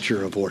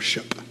posture of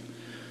worship.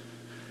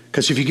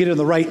 Because if you get in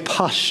the right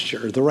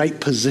posture, the right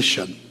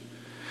position,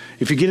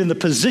 if you get in the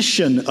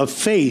position of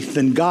faith,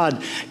 then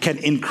God can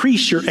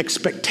increase your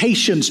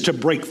expectations to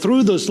break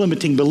through those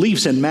limiting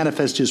beliefs and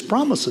manifest his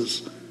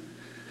promises.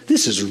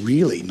 This is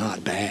really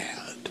not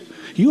bad.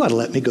 You ought to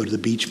let me go to the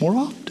beach more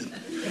often.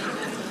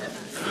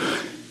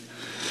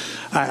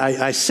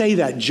 I say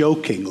that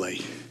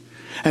jokingly.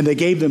 And they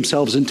gave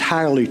themselves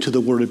entirely to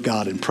the Word of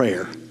God in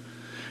prayer.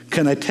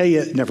 Can I tell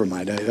you? Never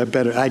mind.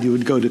 I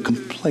would go to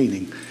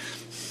complaining.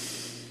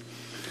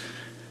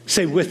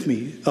 Say with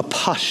me, a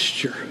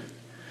posture.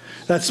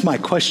 That's my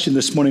question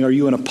this morning. Are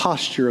you in a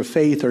posture of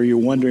faith, or are you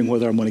wondering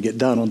whether I'm going to get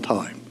done on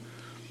time?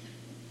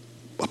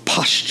 A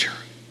posture.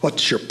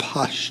 What's your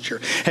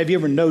posture? Have you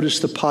ever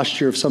noticed the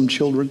posture of some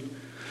children?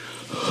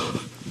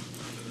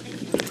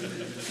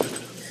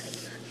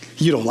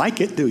 You don't like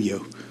it, do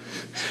you?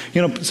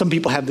 You know, some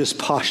people have this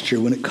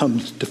posture when it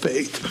comes to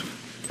faith.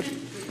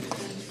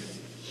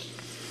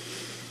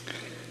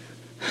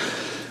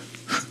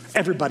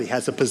 Everybody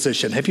has a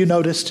position. Have you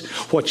noticed?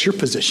 What's your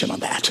position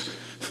on that?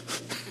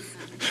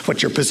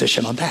 What's your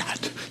position on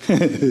that?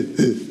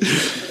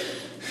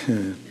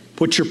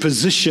 What's your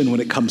position when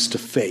it comes to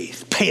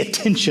faith? Pay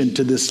attention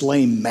to this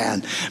lame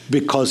man,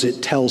 because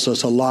it tells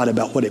us a lot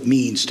about what it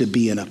means to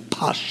be in a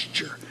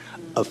posture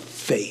of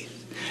faith.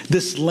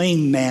 This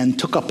lame man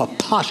took up a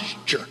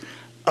posture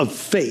of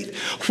faith.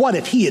 What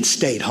if he had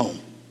stayed home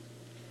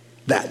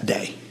that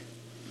day?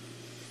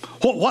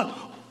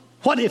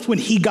 What if when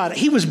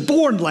he was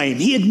born lame,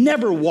 he had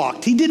never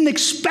walked, he didn't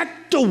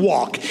expect to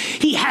walk,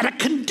 he had a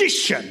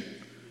condition,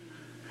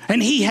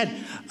 and he had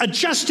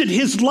adjusted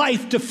his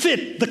life to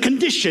fit the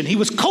condition. He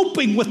was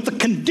coping with the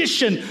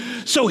condition,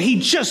 so he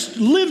just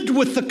lived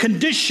with the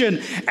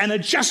condition and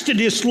adjusted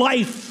his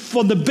life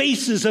on the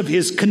basis of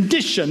his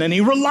condition, and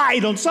he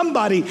relied on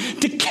somebody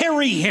to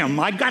carry him.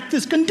 I got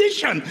this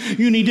condition.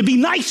 You need to be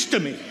nice to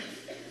me.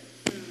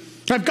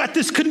 I've got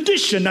this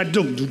condition.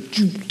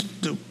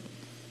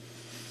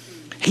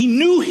 He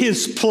knew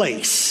his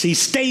place. He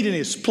stayed in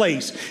his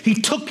place. He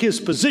took his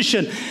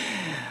position.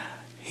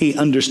 He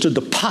understood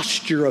the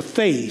posture of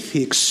faith.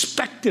 He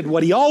expected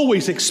what he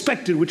always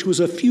expected, which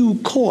was a few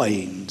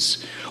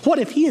coins. What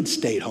if he had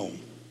stayed home?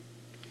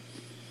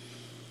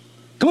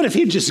 What if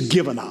he'd just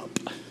given up?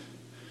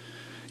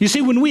 You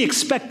see, when we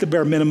expect the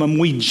bare minimum,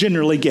 we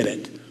generally get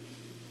it.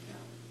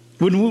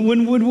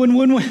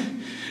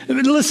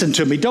 Listen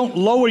to me. Don't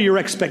lower your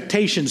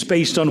expectations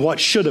based on what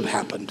should have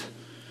happened.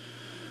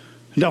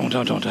 Don't.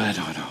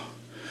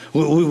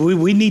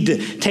 We need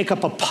to take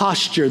up a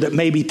posture that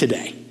maybe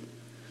today,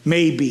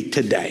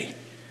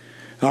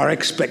 our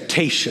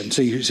expectations.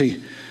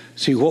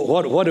 See,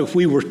 what if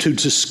we were too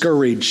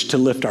discouraged to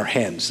lift our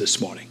hands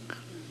this morning?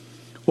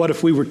 What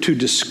if we were too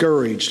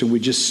discouraged and we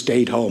just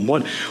stayed home?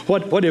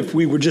 What if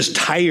we were just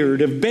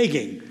tired of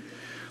begging?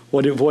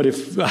 What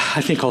if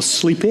I think I'll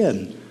sleep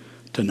in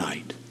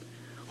tonight?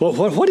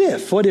 What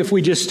if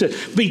we just,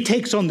 he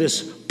takes on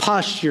this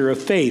posture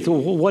of faith.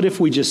 What if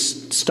we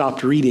just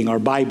stopped reading our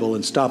Bible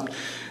and stopped?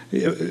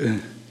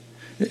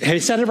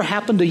 Has that ever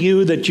happened to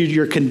you, that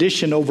your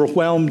condition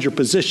overwhelmed your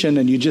position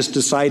and you just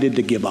decided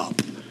to give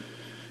up?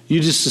 You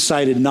just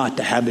decided not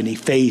to have any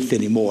faith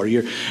anymore.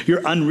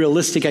 Your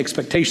unrealistic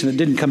expectation that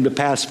didn't come to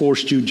pass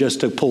forced you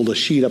just to pull the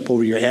sheet up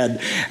over your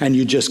head, and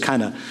you just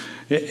kind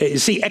of,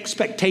 see,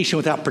 expectation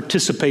without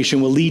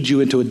participation will lead you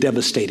into a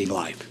devastating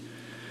life.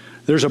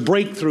 There's a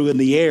breakthrough in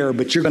the air,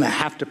 but you're going to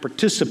have to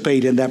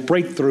participate in that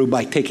breakthrough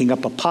by taking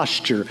up a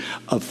posture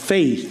of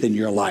faith in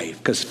your life,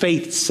 because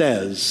faith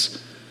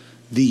says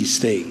these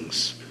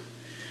things.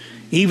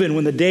 Even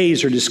when the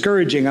days are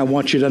discouraging, I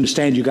want you to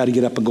understand you got to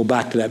get up and go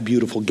back to that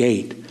beautiful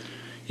gate.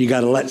 You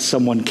got to let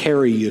someone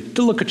carry you.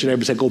 To look at your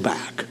neighbor and say, go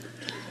back.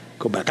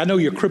 Go back. I know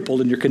you're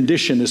crippled and your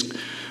condition is,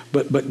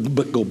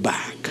 but go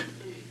back.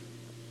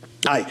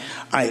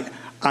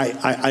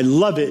 I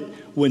love it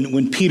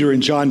when Peter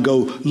and John go,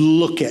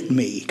 look at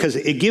me, because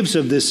it gives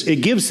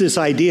this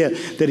idea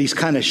that he's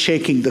kind of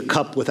shaking the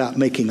cup without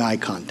making eye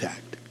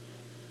contact.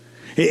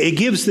 It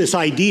gives this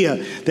idea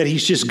that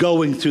he's just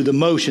going through the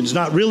motions,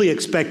 not really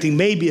expecting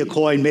maybe a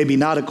coin, maybe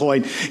not a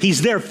coin.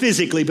 He's there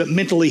physically, but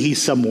mentally he's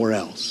somewhere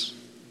else.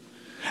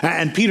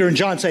 And Peter and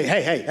John say,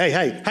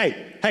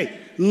 hey,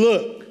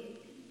 look.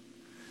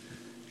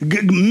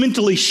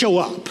 Mentally show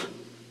up.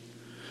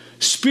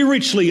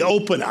 Spiritually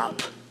open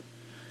up.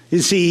 You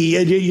see,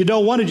 you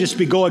don't want to just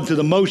be going through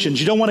the motions.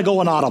 You don't want to go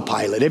on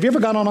autopilot. Have you ever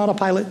gone on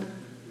autopilot?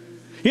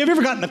 You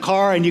ever got in a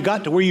car and you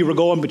got to where you were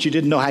going, but you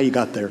didn't know how you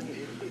got there?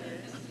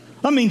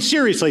 I mean,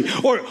 seriously.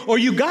 Or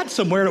you got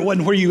somewhere and it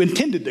wasn't where you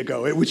intended to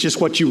go. It was just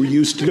what you were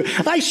used to do.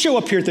 I show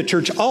up here at the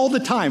church all the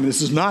time.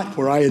 This is not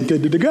where I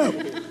intended to go.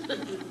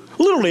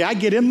 Literally, I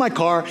get in my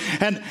car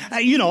and,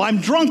 I'm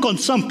drunk on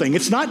something.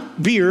 It's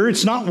not beer.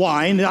 It's not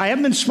wine. I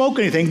haven't been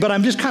smoking anything, but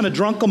I'm just kind of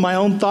drunk on my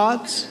own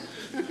thoughts.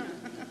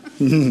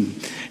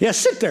 Yeah,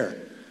 sit there.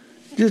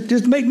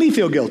 Just make me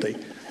feel guilty.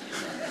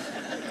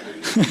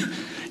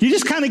 You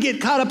just kind of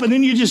get caught up, and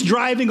then you're just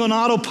driving on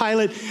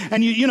autopilot,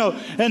 and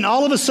and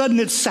all of a sudden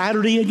it's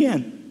Saturday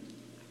again.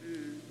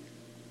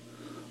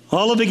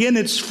 All of again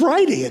it's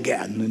Friday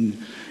again,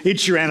 and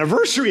it's your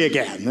anniversary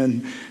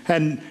again,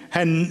 and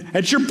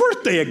it's your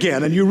birthday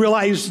again, and you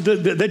realize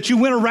that you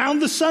went around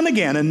the sun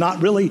again, and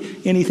not really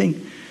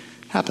anything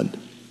happened.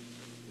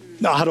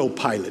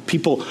 Autopilot.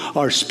 People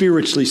are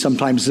spiritually,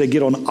 sometimes they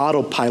get on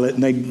autopilot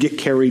and they get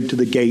carried to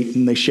the gate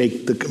and they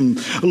shake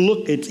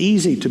look, it's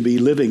easy to be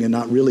living and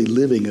not really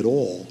living at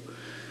all.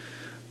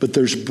 But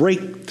there's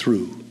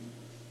breakthrough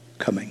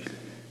coming.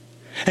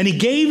 And he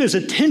gave his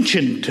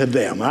attention to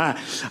them.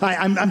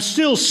 I'm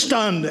still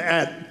stunned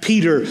at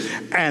Peter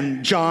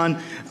and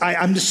John.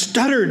 I'm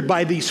stuttered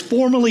by these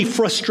formerly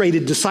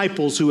frustrated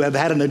disciples who have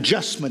had an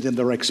adjustment in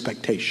their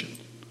expectation.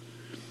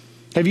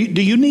 Do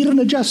you need an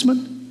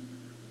adjustment?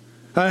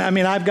 I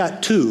mean, I've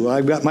got two.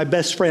 I've got my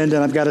best friend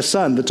and I've got a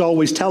son that's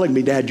always telling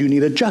me, Dad, you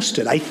need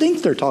adjusted. I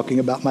think they're talking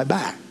about my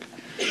back.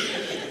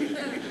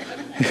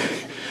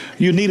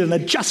 You need an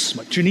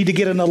adjustment. You need to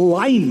get an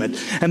alignment.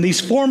 And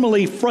these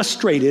formerly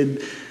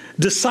frustrated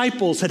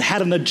disciples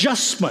had an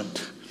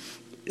adjustment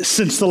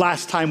since the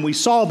last time we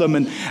saw them,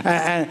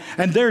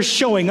 and they're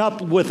showing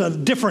up with a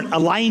different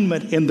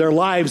alignment in their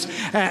lives,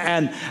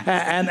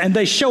 and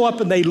they show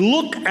up and they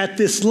look at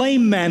this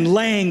lame man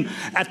laying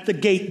at the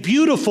gate,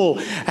 beautiful,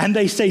 and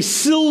they say,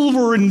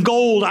 silver and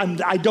gold,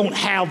 I don't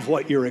have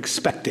what you're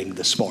expecting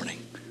this morning.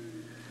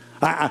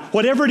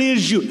 Whatever it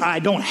is, I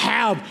don't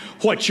have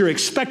what you're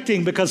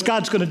expecting, because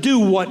God's going to do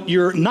what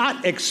you're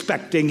not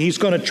expecting. He's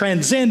going to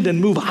transcend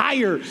and move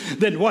higher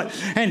than what.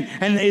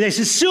 And they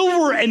say,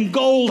 silver and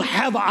gold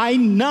have I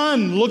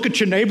none. Look at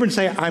your neighbor and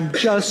say, I'm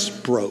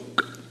just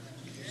broke.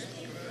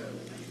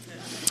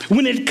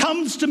 When it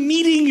comes to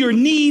meeting your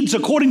needs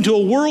according to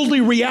a worldly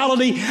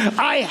reality,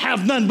 I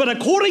have none. But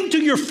according to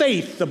your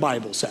faith, the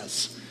Bible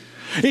says,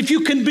 if you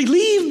can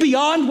believe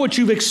beyond what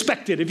you've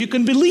expected, if you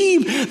can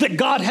believe that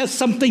God has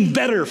something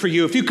better for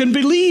you, if you can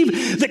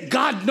believe that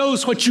God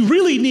knows what you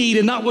really need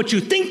and not what you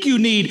think you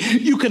need,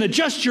 you can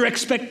adjust your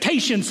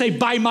expectations. Say,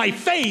 by my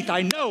faith,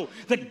 I know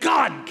that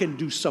God can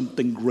do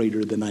something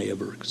greater than I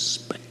ever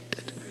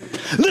expected.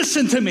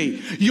 Listen to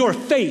me. Your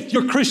faith,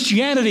 your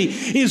Christianity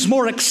is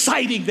more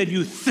exciting than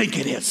you think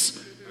it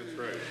is. That's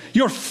right.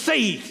 Your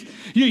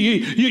faith,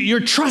 Your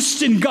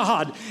trust in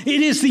God.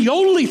 It is the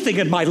only thing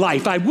in my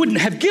life. I wouldn't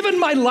have given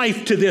my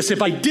life to this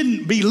if I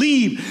didn't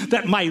believe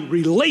that my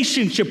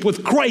relationship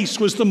with Christ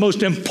was the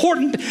most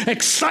important,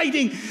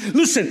 exciting.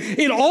 Listen,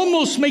 it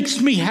almost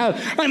makes me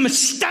I'm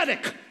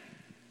ecstatic.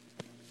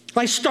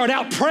 I start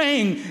out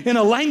praying in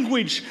a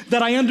language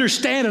that I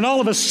understand, and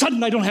all of a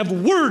sudden I don't have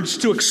words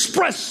to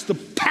express the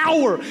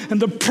power and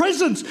the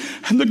presence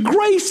and the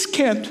grace,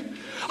 Kent.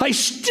 I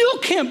still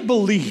can't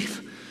believe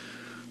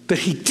that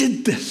he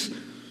did this.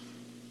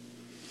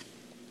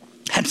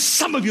 And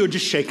some of you are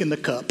just shaking the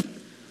cup.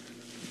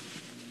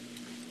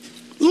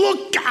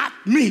 Look at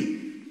me.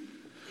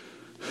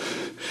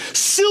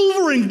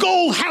 Silver and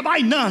gold have I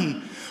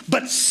none,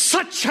 but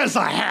such as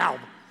I have.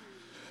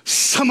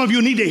 Some of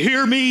you need to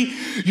hear me.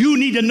 You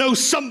need to know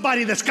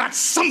somebody that's got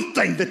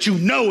something that you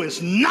know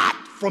is not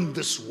from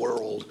this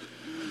world.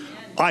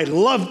 I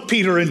love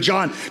Peter and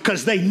John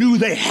because they knew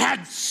they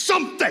had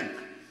something.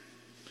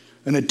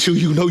 And until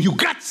you know you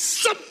got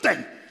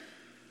something,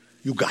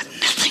 you got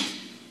nothing.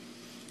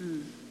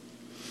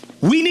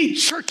 We need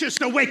churches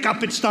to wake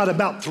up. It's not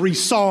about 3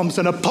 psalms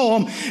and a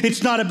poem.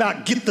 It's not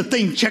about get the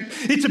thing checked.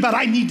 It's about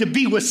I need to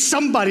be with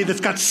somebody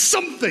that's got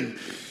something.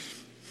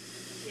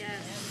 Yes.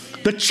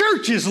 The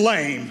church is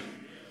lame.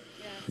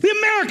 Yes. The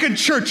American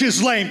church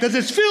is lame because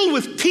it's filled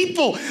with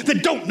people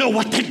that don't know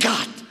what they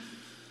got.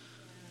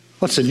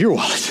 What's in your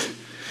wallet?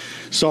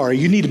 Sorry,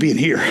 you need to be in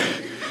here.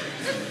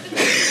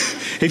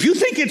 If you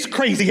think it's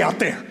crazy out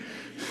there,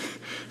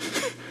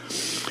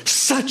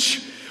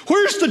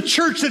 where's the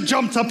church that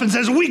jumps up and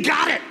says, we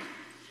got it?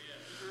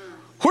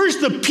 Where's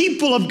the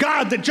people of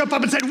God that jump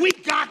up and say, we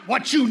got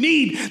what you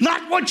need,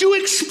 not what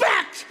you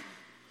expect,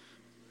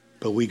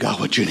 but we got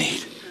what you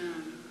need?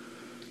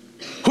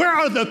 Where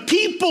are the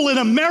people in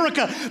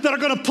America that are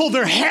going to pull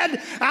their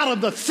head out of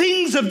the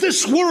things of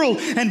this world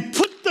and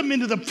put them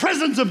into the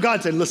presence of God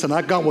and say, listen,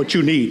 I got what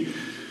you need.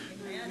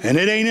 And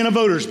it ain't in a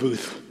voter's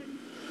booth.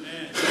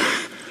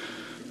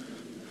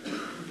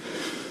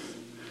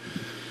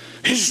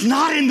 It's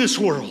not in this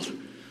world.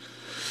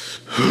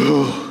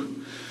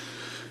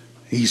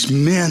 These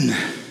men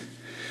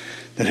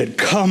that had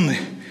come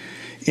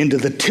into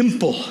the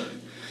temple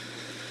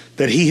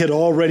that he had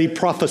already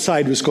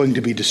prophesied was going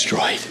to be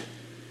destroyed.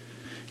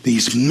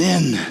 These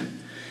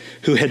men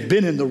who had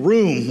been in the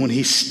room when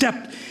he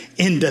stepped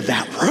into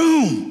that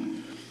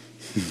room.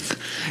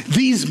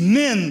 These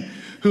men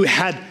who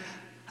had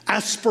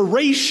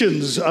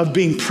aspirations of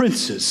being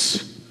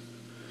princes.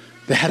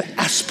 They had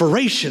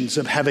aspirations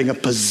of having a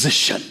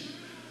position.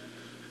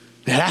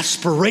 They had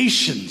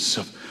aspirations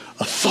of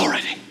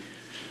authority.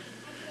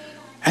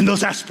 And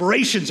those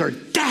aspirations are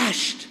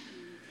dashed.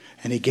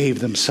 And he gave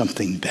them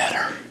something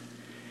better.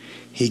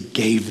 He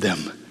gave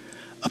them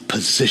a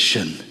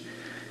position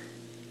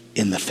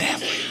in the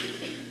family.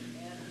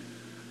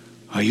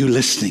 Are you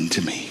listening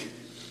to me?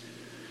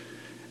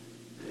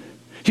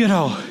 You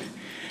know,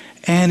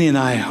 Annie and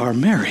I are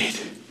married.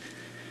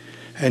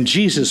 And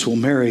Jesus will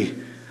marry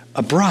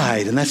a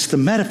bride, and that's the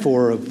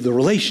metaphor of the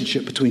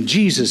relationship between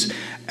Jesus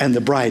and the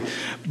bride.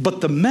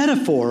 But the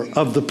metaphor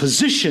of the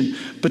position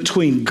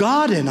between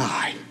God and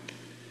I,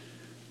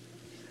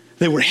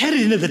 they were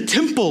headed into the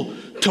temple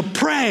to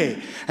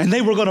pray, and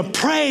they were going to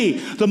pray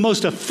the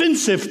most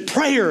offensive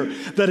prayer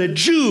that a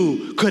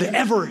Jew could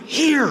ever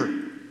hear.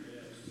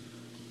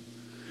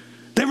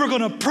 They were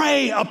going to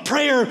pray a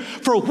prayer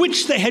for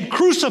which they had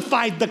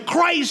crucified the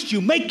Christ.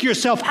 You make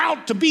yourself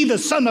out to be the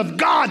Son of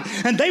God.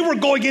 And they were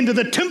going into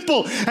the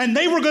temple and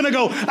they were going to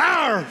go,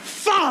 Our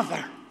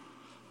Father.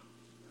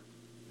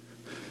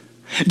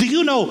 Do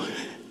you know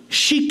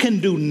she can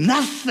do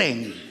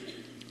nothing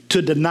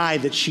to deny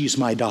that she's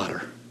my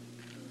daughter?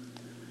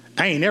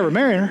 I ain't never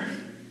married her.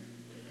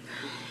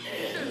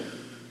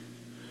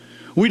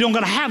 We don't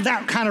going to have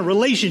that kind of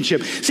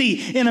relationship.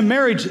 See, in a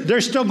marriage,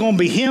 there's still going to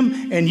be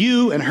him and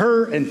you and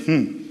her and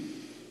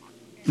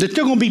There's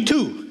still going to be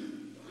 2.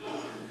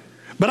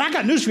 But I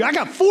got news for you. I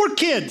got 4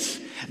 kids.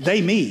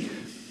 They me.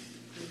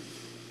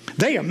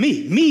 They are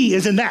me. Me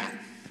is in that.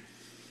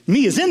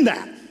 Me is in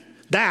that.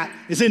 That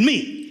is in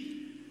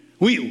me.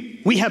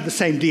 We have the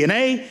same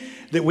DNA.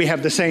 That we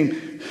have the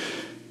same.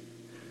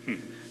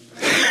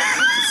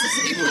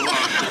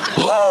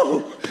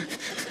 Whoa!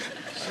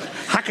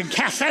 I can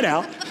cast that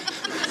out.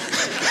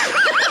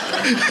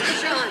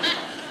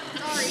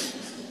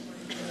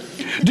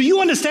 Do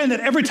you understand that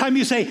every time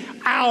you say,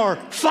 Our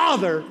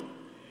Father,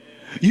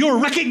 you're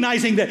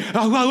recognizing that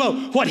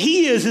what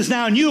he is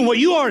now in you, and what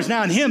you are is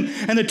now in him,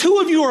 and the 2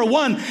 of you are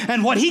one,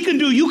 and what he can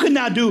do, you can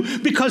now do,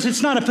 because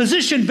it's not a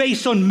position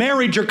based on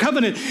marriage or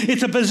covenant.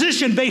 It's a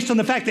position based on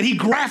the fact that he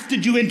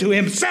grafted you into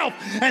himself,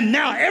 and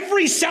now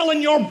every cell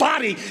in your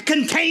body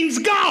contains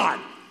God.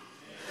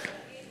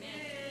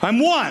 I'm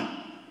one.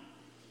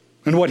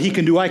 And what he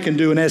can do, I can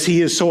do. And as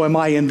he is, so am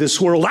I in this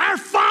world. Our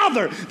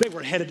Father! They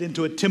were headed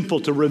into a temple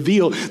to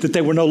reveal that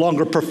they were no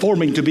longer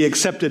performing to be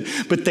accepted,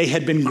 but they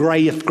had been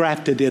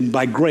grafted in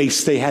by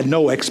grace. They had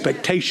no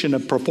expectation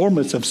of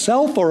performance of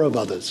self or of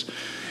others.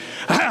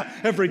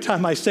 Every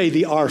time I say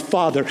the Our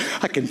Father,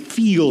 I can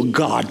feel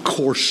God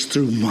course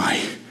through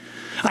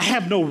I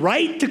have no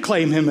right to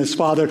claim him as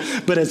Father,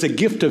 but as a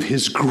gift of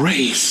his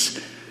grace.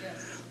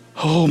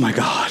 Oh my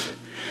God.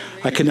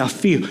 I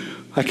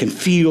can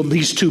feel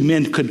these two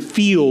men could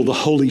feel the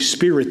Holy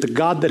Spirit. The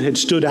God that had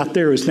stood out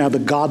there is now the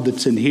God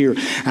that's in here,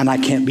 and I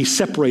can't be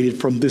separated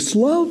from this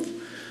love.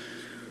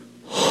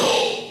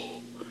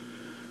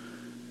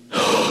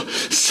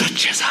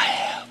 Such as I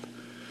have.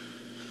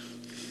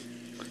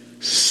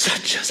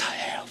 Such as I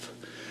have.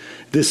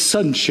 This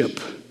sonship,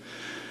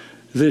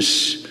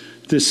 this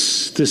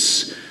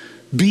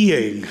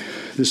being,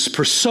 this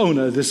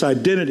persona, this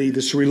identity,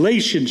 this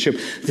relationship,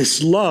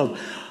 this love.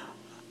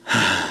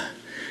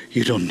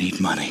 You don't need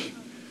money.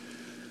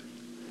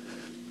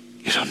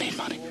 You don't need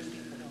money.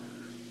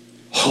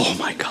 Oh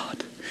my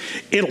God.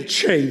 It'll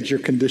change your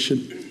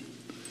condition.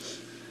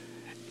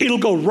 It'll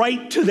go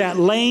right to that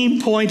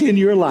lame point in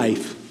your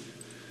life.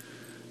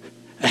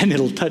 And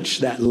it'll touch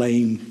that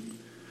lame.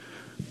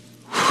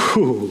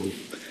 Whew.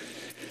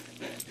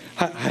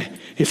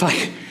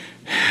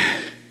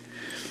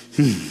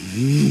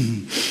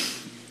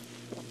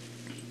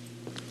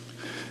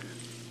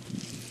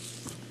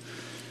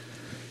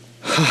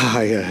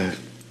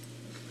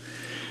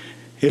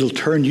 It'll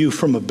turn you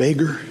from a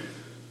beggar.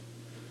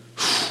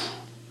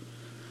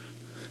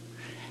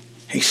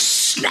 He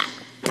snapped,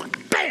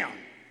 bam!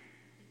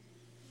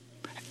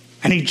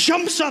 And he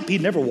jumps up. He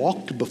never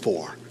walked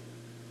before.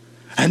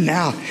 And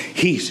now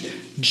he's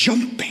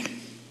jumping.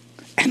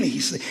 And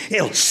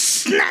it'll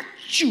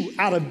snatch you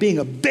out of being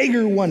a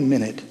beggar 1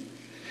 minute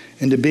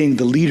into being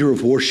the leader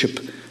of worship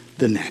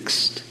the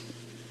next.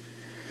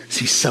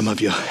 See, some of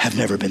you have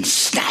never been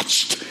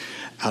snatched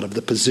out of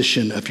the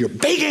position of your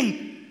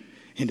begging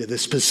into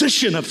this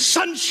position of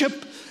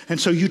sonship,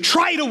 and so you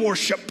try to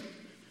worship.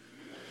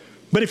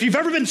 But if you've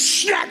ever been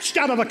snatched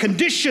out of a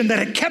condition that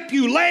had kept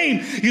you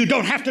lame, you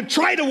don't have to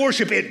try to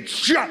worship it.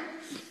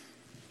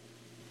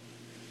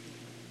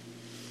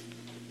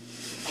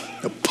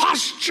 The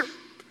posture.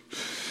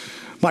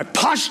 My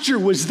posture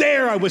was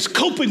there. I was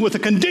coping with a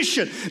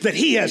condition that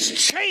he has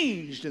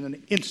changed in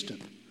an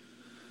instant.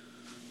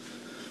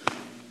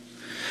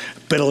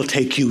 But it'll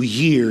take you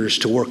years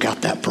to work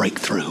out that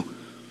breakthrough.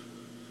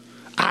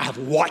 I have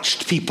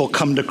watched people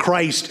come to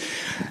Christ,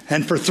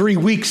 and for 3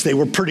 weeks they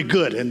were pretty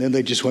good, and then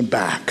they just went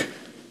back.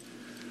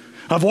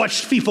 I've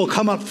watched people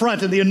come up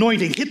front, and the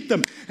anointing hit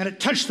them, and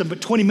it touched them,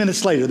 but 20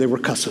 minutes later they were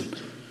cussing.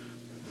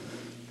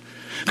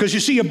 Because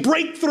you see, a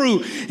breakthrough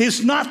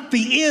is not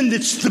the end,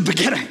 it's the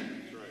beginning.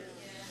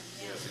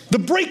 The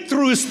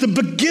breakthrough is the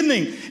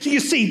beginning. You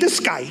see, this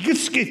guy, he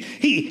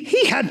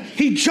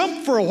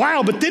jumped for a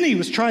while, but then he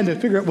was trying to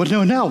figure out,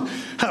 well, no.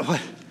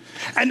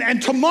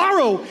 And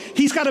tomorrow,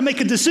 he's got to make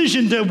a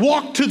decision to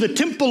walk to the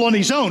temple on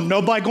his own.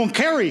 Nobody going to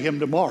carry him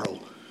tomorrow.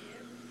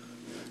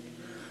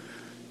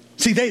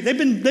 See, they've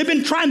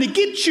been trying to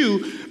get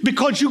you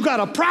because you got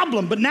a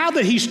problem, but now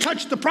that he's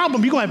touched the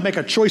problem, you're going to have to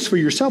make a choice for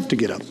yourself to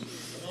get up.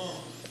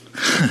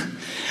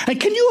 And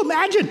can you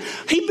imagine?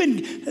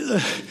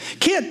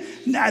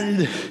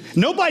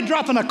 Nobody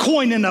dropping a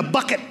coin in a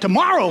bucket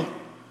tomorrow.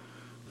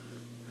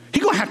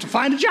 He's going to have to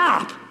find a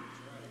job.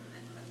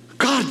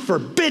 God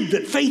forbid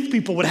that faith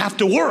people would have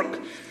to work.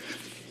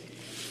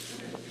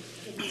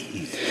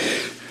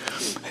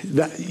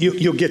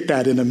 You'll get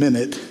that in a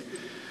minute.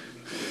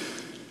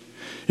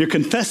 You're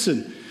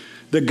confessing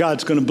that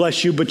God's going to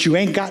bless you, but you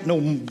ain't got no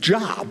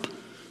job.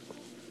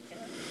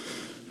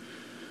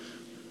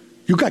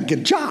 You got to get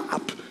a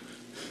job.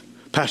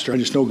 Pastor, I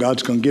just know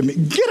God's going to give me.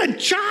 Get a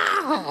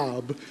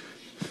job.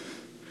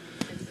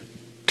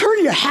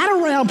 Turn your hat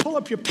around, pull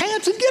up your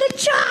pants, and get a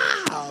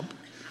job.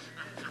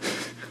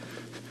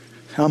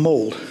 I'm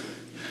old.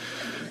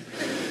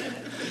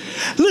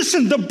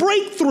 Listen, the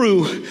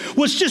breakthrough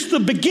was just the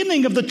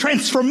beginning of the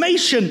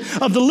transformation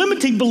of the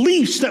limiting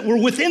beliefs that were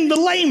within the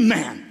lame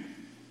man.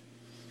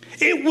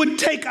 It would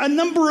take a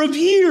number of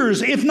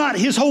years, if not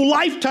his whole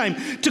lifetime,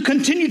 to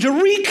continue to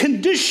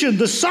recondition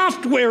the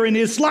software in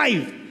his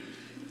life.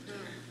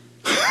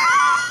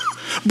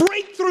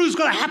 Breakthrough is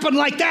going to happen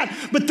like that,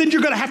 but then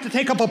you're going to have to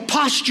take up a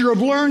posture of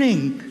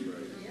learning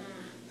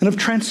and of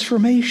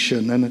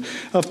transformation and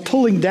of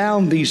pulling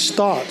down these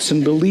thoughts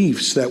and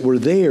beliefs that were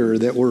there,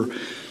 that were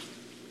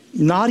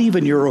not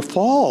even your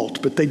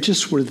fault, but they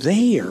just were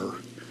there.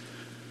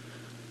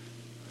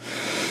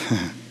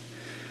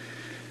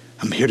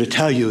 I'm here to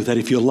tell you that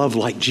if you love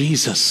like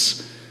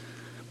Jesus,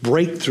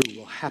 breakthrough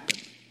will happen.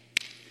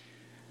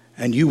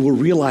 And you will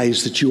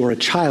realize that you are a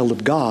child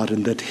of God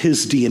and that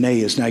his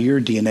DNA is now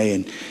your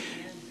DNA,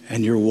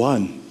 and you're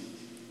one.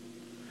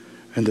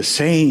 And the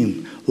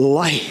same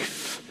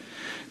life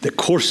that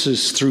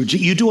courses through.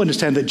 You do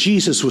understand that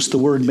Jesus was the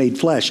Word made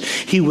flesh.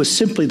 He was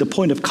simply the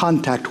point of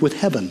contact with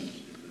heaven.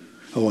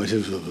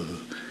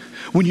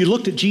 When you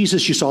looked at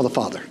Jesus, you saw the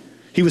Father.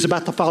 He was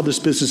about the Father's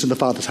business in the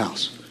Father's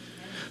house.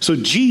 So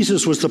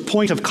Jesus was the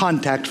point of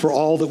contact for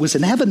all that was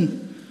in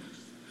heaven.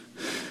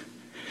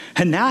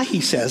 And now he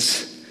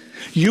says,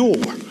 you're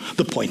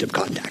the point of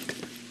contact.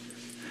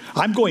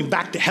 I'm going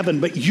back to heaven,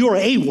 but you're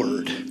a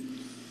word.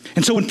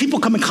 And so when people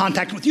come in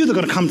contact with you, they're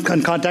going to come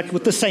in contact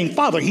with the same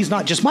Father. He's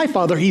not just my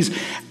Father, he's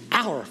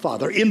our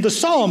Father. In the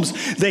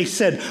Psalms, they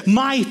said,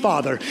 my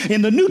Father.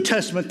 In the New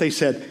Testament, they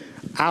said,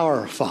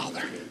 our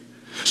Father.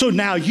 So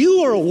now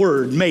you are a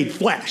word made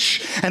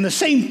flesh. And the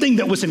same thing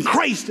that was in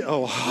Christ,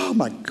 oh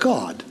my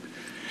God.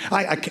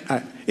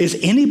 Is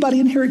anybody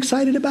in here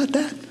excited about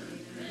that?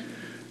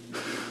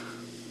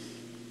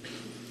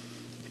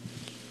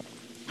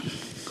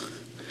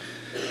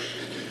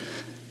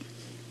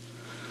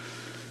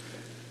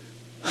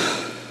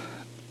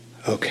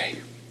 Okay.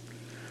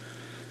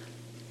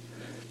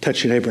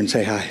 Touch your neighbor and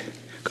say hi.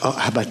 Oh,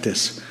 how about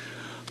this?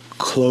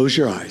 Close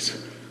your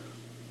eyes.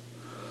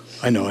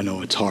 I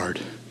know it's hard.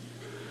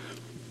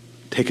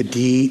 Take a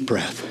deep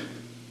breath.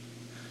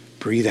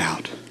 Breathe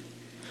out.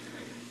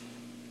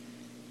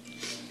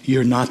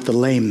 You're not the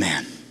lame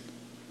man.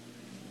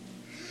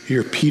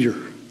 You're Peter.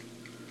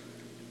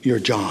 You're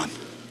John.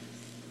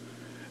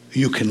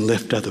 You can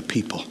lift other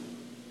people.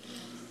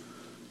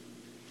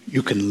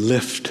 You can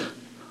lift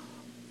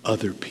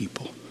other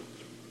people.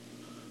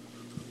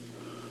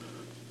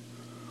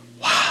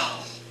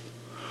 Wow.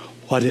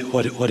 What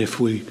if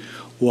we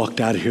walked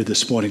out of here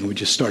this morning and we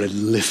just started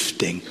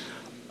lifting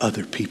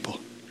other people?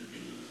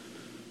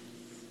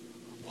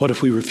 What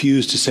if we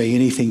refused to say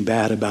anything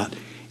bad about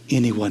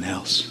anyone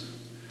else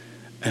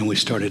and we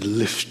started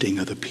lifting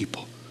other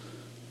people?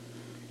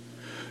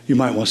 You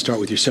might want to start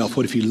with yourself.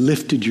 What if you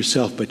lifted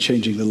yourself by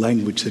changing the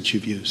language that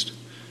you've used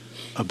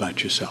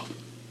about yourself?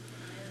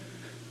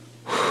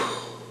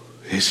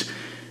 Is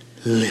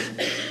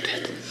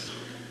lifted.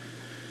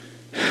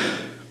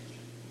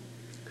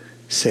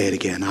 Say it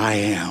again. I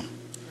am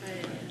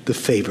the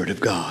favorite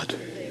of God,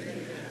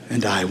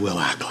 and I will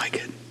act like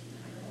it.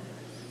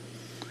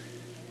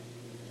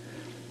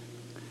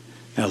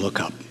 Now look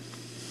up.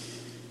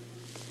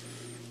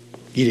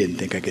 You didn't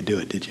think I could do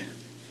it, did you?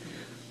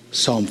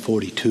 Psalm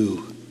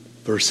 42,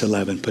 verse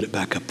 11. Put it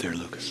back up there,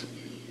 Lucas.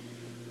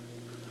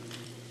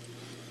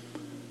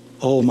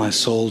 Oh, my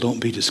soul,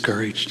 don't be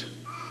discouraged.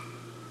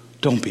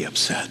 Don't be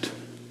upset.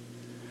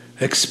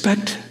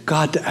 Expect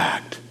God to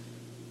act.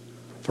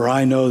 For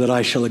I know that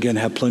I shall again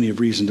have plenty of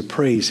reason to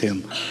praise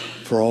him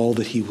for all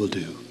that he will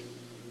do.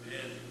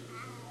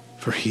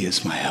 For he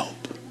is my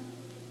help.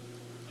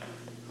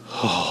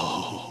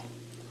 Oh.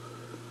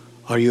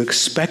 Are you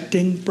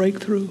expecting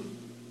breakthrough?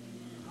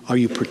 Are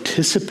you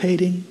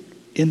participating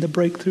in the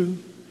breakthrough?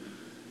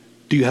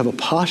 Do you have a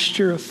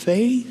posture of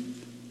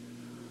faith?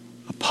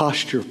 A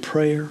posture of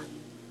prayer?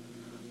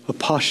 A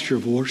posture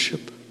of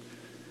worship?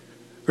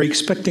 Are you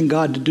expecting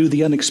God to do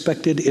the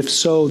unexpected? If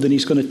so, then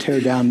he's going to tear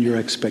down your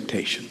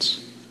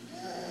expectations.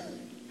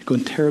 He's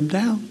going to tear them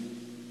down.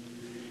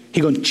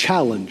 He's going to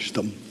challenge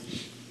them.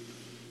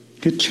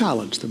 He'll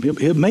challenge them.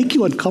 He'll make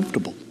you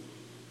uncomfortable.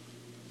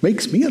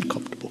 Makes me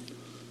uncomfortable.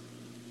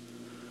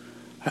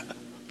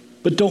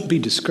 But don't be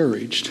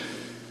discouraged.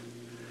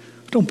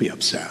 Don't be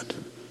upset.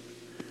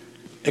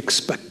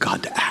 Expect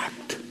God to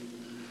act.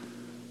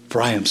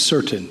 For I am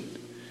certain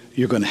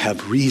you're going to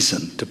have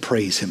reason to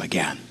praise him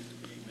again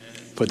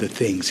for the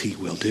things he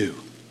will do.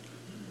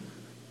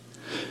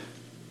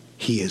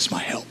 He is my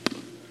help.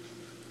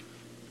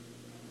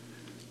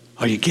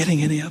 Are you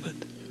getting any of it?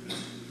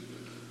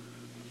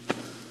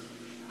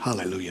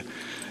 Hallelujah.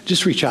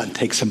 Just reach out and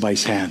take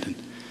somebody's hand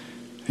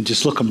and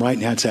just look them right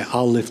now and say,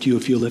 I'll lift you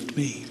if you lift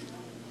me.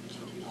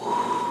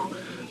 Whew.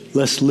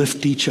 Let's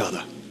lift each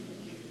other.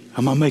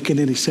 Am I making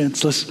any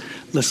sense?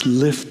 Let's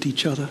lift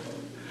each other.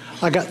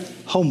 I got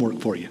homework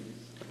for you.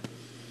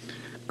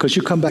 Because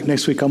you come back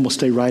next week, I'm going to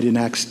stay right in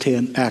Acts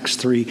 10, Acts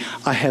 3.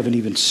 I haven't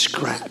even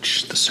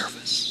scratched the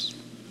surface.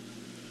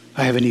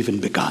 I haven't even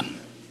begun.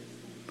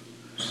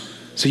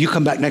 So you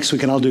come back next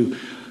week and I'll do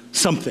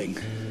something,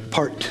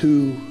 part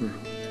 2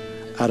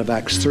 out of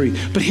Acts 3.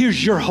 But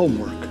here's your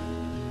homework.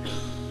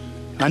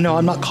 I know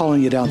I'm not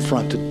calling you down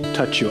front to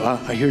touch you.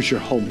 Here's your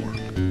homework.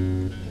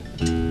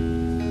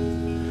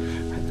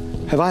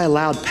 Have I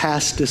allowed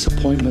past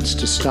disappointments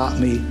to stop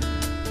me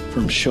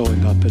from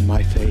showing up in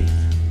my faith?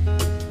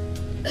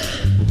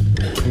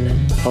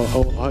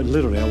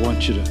 Literally, I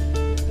want you to.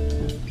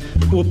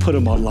 We'll put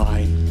them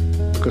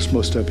online, because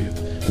most of you.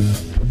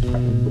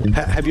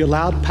 Have you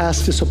allowed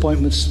past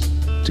disappointments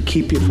to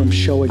keep you from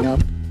showing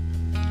up?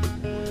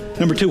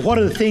 Number 2, what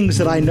are the things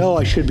that I know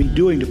I should be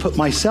doing to put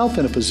myself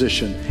in a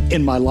position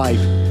in my life,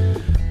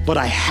 but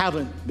I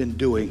haven't been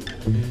doing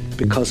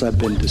because I've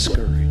been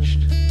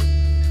discouraged?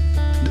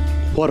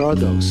 What are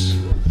those?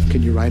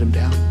 Can you write them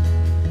down?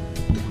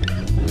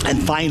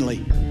 And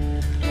finally,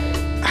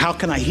 how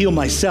can I heal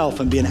myself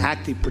and be an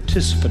active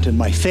participant in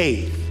my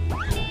faith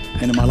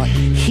and in my life?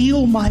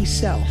 Heal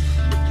myself.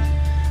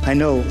 I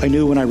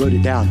knew when I wrote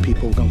it down,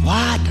 people were going,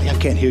 what? I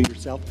can't heal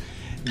yourself.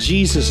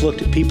 Jesus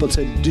looked at people and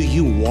said, do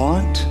you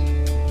want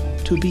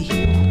to be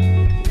healed?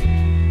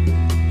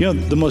 You know,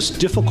 the most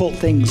difficult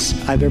things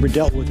I've ever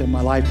dealt with in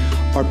my life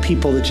are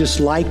people that just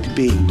liked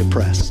being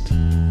depressed.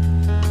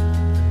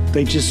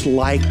 They just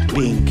liked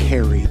being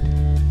carried.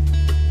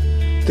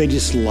 They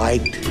just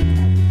liked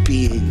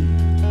being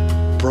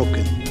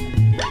broken.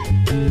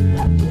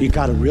 You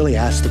got to really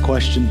ask the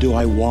question, do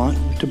I want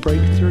to break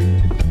through?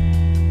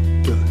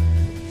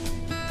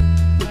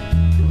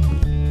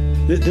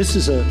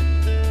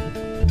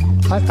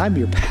 I'm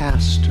your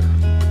pastor.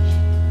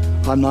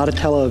 I'm not a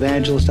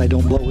televangelist. I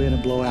don't blow in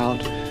and blow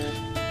out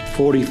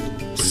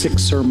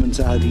 46 sermons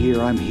out of the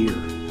year. I'm here.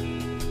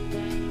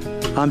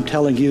 I'm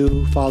telling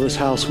you, Father's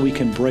house, we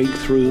can break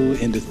through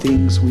into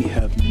things we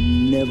have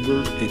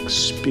never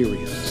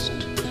experienced.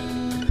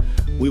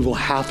 We will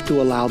have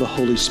to allow the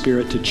Holy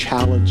Spirit to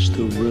challenge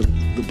the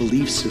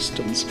belief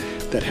systems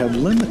that have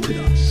limited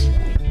us.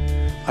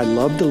 I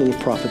love the little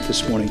prophet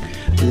this morning.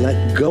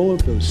 Let go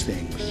of those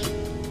things.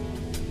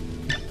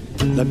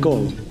 Let go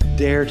of them.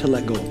 Dare to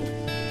let go of them.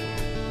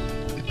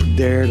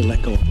 Dare to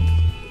let go of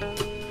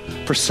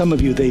them. For some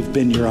of you, they've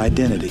been your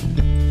identity.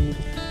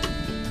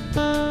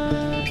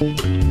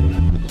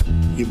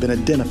 You've been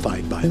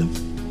identified by them.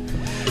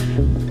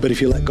 But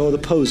if you let go of the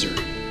poser,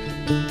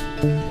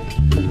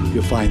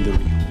 you'll find the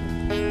real.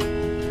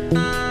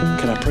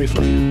 Can I pray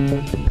for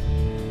you?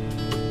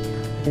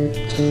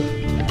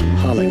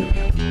 Hallelujah.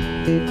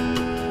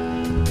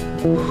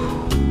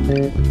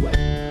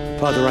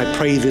 Father, I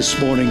pray this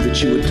morning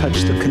that you would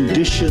touch the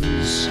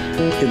conditions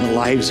in the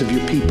lives of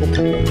your people.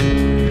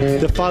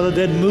 That, Father,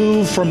 they'd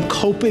move from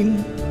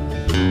coping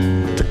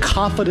to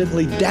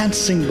confidently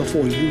dancing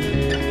before you.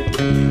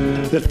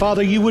 That,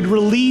 Father, you would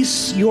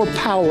release your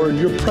power and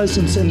your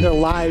presence in their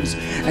lives,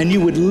 and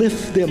you would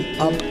lift them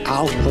up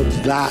out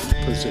of that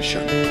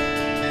position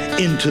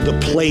into the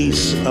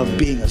place of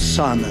being a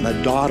son and a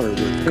daughter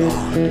with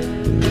God.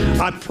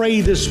 I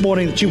pray this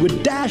morning that you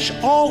would dash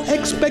all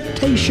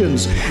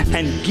expectations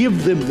and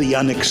give them the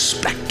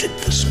unexpected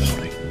this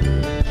morning.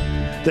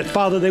 That,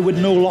 Father, they would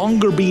no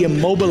longer be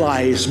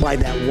immobilized by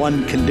that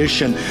one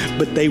condition,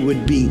 but they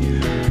would be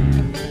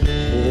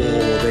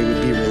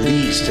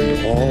released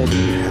into all that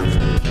you have.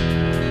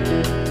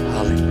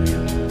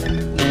 Hallelujah.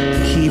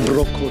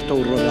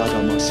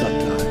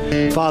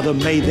 Father,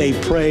 may they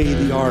pray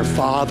the Our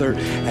Father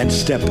and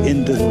step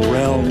into the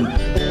realm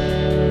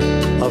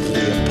of the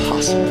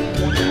impossible.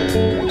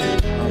 Hallelujah.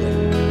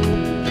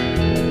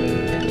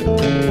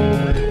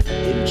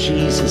 In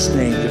Jesus'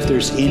 name, if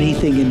there's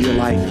anything in your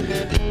life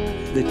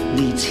that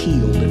needs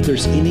healed, if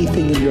there's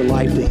anything in your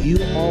life that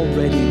you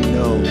already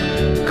know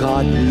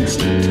God needs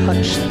to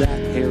touch that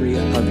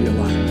area of your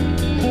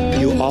life,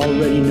 you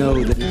already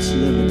know that it's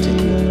limiting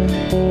you.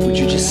 Would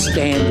you just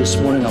stand this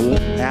morning? I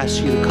won't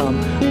ask you to come.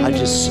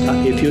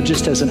 If you'll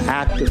just as an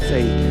act of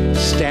faith,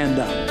 stand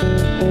up.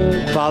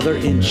 Father,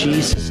 in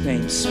Jesus'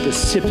 name,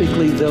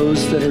 specifically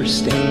those that are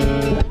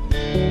standing,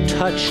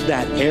 touch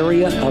that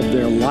area of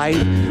their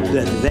life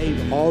that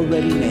they've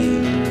already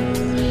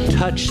named.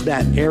 Touch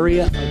that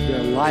area of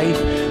their life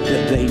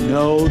that they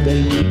know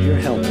they need your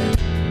help in.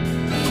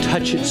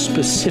 Touch it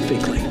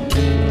specifically,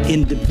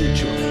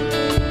 individually,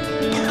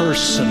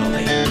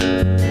 personally,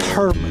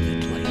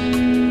 permanently,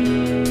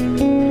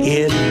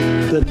 in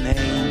the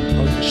name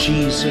of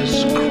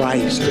Jesus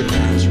Christ of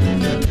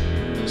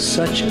Nazareth.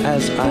 Such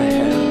as I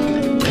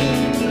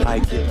have, I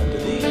give unto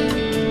thee.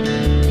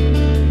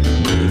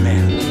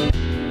 Amen.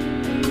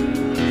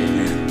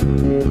 Amen.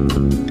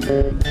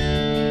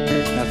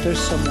 Now, if there's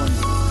someone...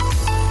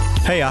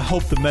 Hey, I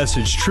hope the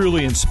message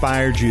truly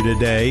inspired you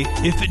today.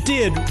 If it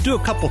did, do a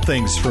couple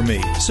things for me.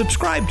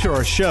 Subscribe to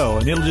our show,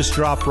 and it'll just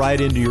drop right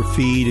into your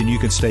feed, and you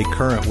can stay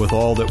current with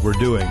all that we're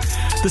doing.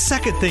 The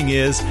second thing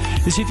is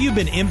if you've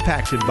been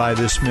impacted by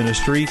this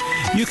ministry,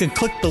 you can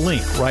click the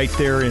link right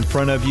there in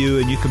front of you,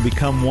 and you can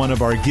become one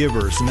of our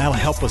givers, and that'll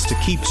help us to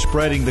keep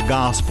spreading the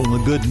gospel and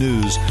the good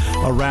news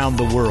around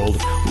the world.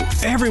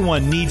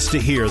 Everyone needs to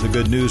hear the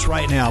good news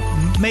right now,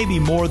 maybe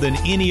more than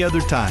any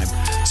other time.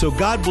 So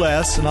God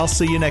bless, and I'll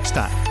see you next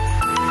time.